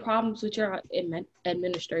 be having problems with your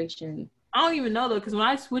administration. I don't even know though, because when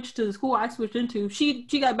I switched to the school I switched into, she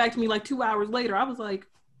got back to me like 2 hours later. I was like,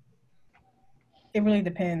 it really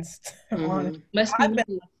depends. We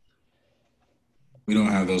don't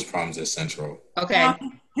have those problems at Central. Okay.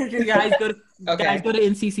 guys go to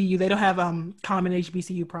NCCU. They don't have common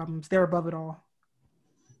HBCU problems. They're above it all.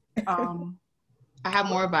 I have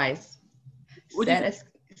more advice.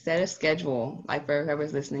 Set a schedule. Like, for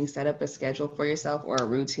whoever's listening, set up a schedule for yourself or a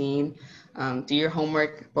routine. Do your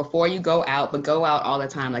homework before you go out, but go out all the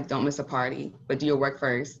time. Like, don't miss a party, but do your work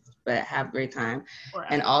first, but have a great time.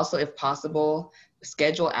 And also, if possible,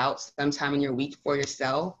 schedule out some time in your week for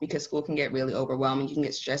yourself, because school can get really overwhelming. You can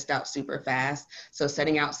get stressed out super fast. So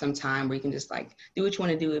setting out some time where you can just like do what you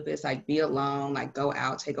want to do. If it's like be alone, like go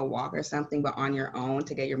out, take a walk or something, but on your own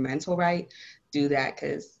to get your mental right, do that,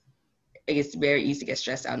 because it gets very easy to get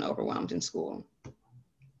stressed out and overwhelmed in school.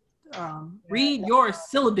 Read your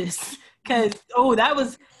syllabus, because that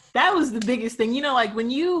was the biggest thing. You know, like when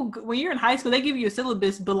you're in high school, they give you a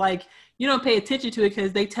syllabus, but like you don't pay attention to it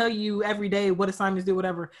because they tell you every day what assignments do,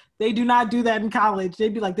 whatever. They do not do that in college.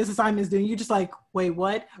 They'd be like, this assignment is due. You're just like, wait,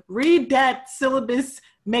 what? Read that syllabus,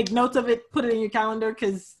 make notes of it, put it in your calendar,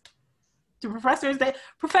 because to professors let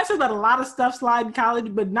a lot of stuff slide in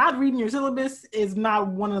college, but not reading your syllabus is not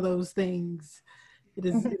one of those things. It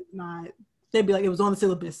is not. They'd be like, it was on the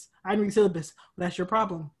syllabus. I didn't read the syllabus. Well, that's your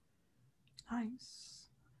problem. Nice.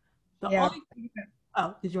 Did you want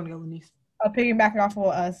to go, Lenice? Piggybacking off of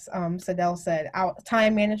what Sadell said,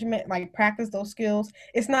 time management, like practice those skills.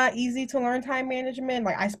 It's not easy to learn time management.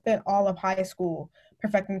 Like I spent all of high school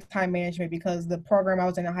perfecting time management because the program I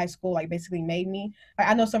was in high school like basically made me. Like,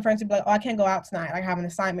 I know some friends would be like, oh, I can't go out tonight. Like I have an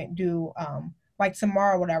assignment due like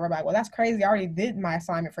tomorrow or whatever. I'm like, well, that's crazy. I already did my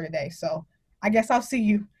assignment for the day. So I guess I'll see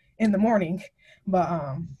you in the morning.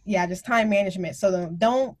 But yeah, just time management. So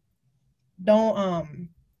don't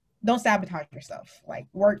sabotage yourself. Like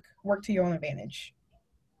work to your own advantage.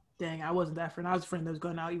 Dang, I wasn't that friend. I was a friend that was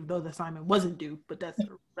going out even though the assignment wasn't due, but that's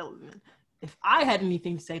irrelevant. If I had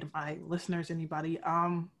anything to say to my listeners, anybody,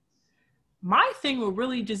 my thing would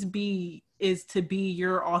really just is to be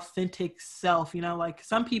your authentic self. You know, like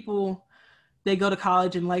some people, they go to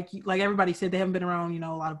college and like everybody said, they haven't been around, you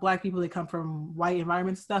know, a lot of Black people. They come from white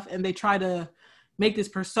environments and stuff, and they try to make this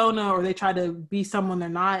persona or they try to be someone they're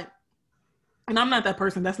not. And I'm not that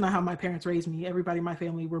person. That's not how my parents raised me. Everybody in my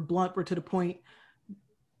family were blunt, we're to the point.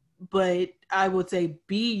 But I would say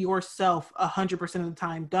be yourself 100% of the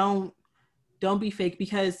time. Don't be fake,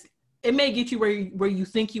 because it may get you where you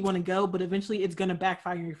think you want to go, but eventually it's going to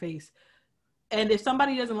backfire in your face. And if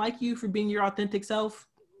somebody doesn't like you for being your authentic self,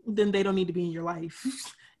 then they don't need to be in your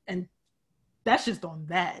life. And that's just on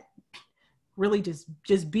that. Really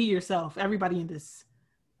just be yourself. Everybody in this,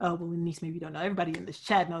 well, Lenice maybe don't know, everybody in this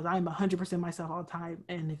chat knows I'm 100% myself all the time.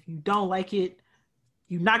 And if you don't like it,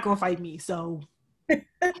 you're not going to fight me. So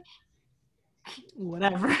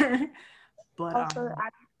whatever. But also,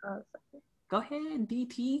 go ahead,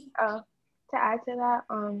 DT. To add to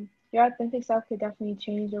that, your authentic self could definitely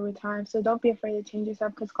change over time. So don't be afraid to change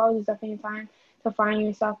yourself, because college is definitely a time to find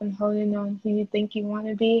yourself and hone in on who you think you want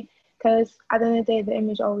to be. Because at the end of the day, the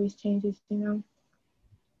image always changes, you know.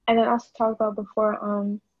 And then also talked about before,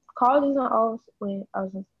 college isn't always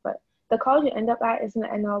but the college you end up at isn't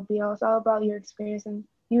the end all be all. It's all about your experience, and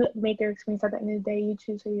you make your experience at the end of the day. You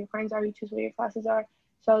choose who your friends are, you choose where your classes are.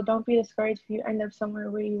 So don't be discouraged if you end up somewhere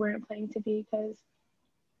where you weren't planning to be, because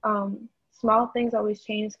small things always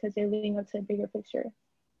change because they're leading up to a bigger picture.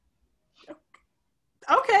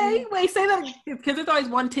 Okay, wait, say that, because there's always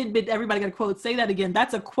one tidbit everybody got to quote. Say that again.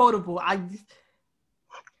 That's a quotable.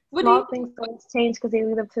 Small things always change because they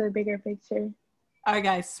lead up to the bigger picture. All right,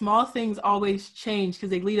 guys. Small things always change because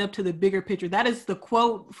they lead up to the bigger picture. That is the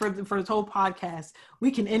quote for this whole podcast.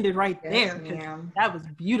 We can end it right there. Ma'am. That was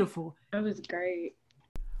beautiful. That was great.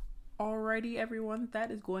 Alrighty, everyone. That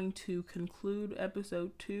is going to conclude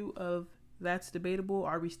episode 2 of That's Debatable.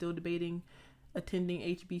 Are we still debating attending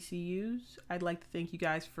HBCUs? I'd like to thank you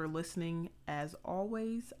guys for listening as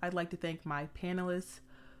always. I'd like to thank my panelists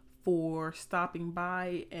for stopping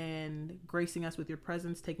by and gracing us with your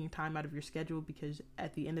presence, taking time out of your schedule, because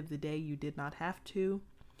at the end of the day, you did not have to.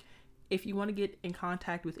 If you want to get in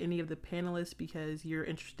contact with any of the panelists because you're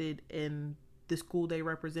interested in the school they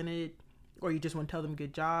represented, or you just want to tell them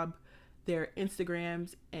good job, their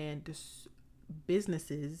Instagrams and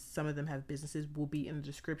businesses, some of them have businesses, will be in the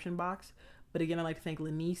description box. But again, I'd like to thank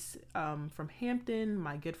Lenice from Hampton,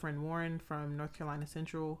 my good friend Warren from North Carolina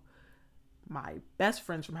Central, my best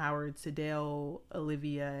friends from Howard, Sadell,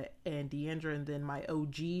 Olivia, and Deandra, and then my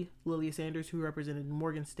OG, Lilia Sanders, who represented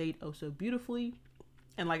Morgan State oh so beautifully.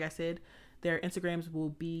 And like I said, their Instagrams will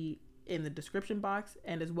be in the description box,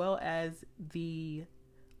 and as well as the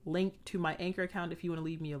link to my Anchor account if you want to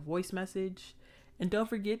leave me a voice message. And don't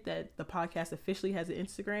forget that the podcast officially has an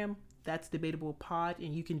Instagram. That's Debatable Pod,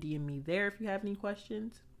 and you can DM me there if you have any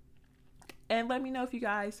questions. And let me know if you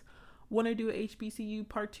guys want to do a HBCU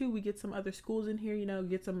part 2. We get some other schools in here, you know,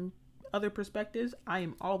 get some other perspectives. I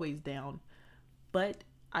am always down. But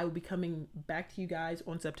I will be coming back to you guys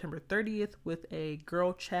on September 30th with a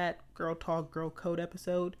girl chat, girl talk, girl code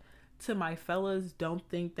episode. To my fellas, don't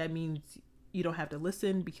think that means you don't have to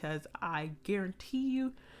listen, because I guarantee you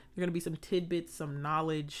there are going to be some tidbits, some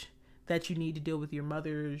knowledge that you need to deal with your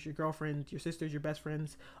mothers, your girlfriends, your sisters, your best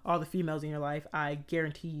friends, all the females in your life. I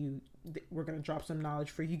guarantee you we're going to drop some knowledge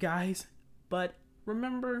for you guys. But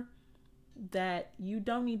remember that you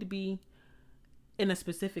don't need to be in a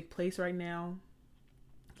specific place right now.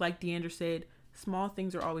 Like Deandra said, Small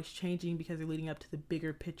things are always changing because they're leading up to the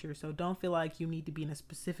bigger picture. So don't feel like you need to be in a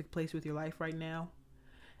specific place with your life right now.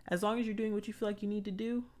 As long as you're doing what you feel like you need to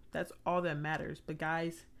do, that's all that matters. But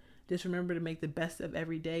guys, just remember to make the best of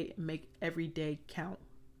every day and make every day count.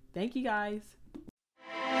 Thank you, guys.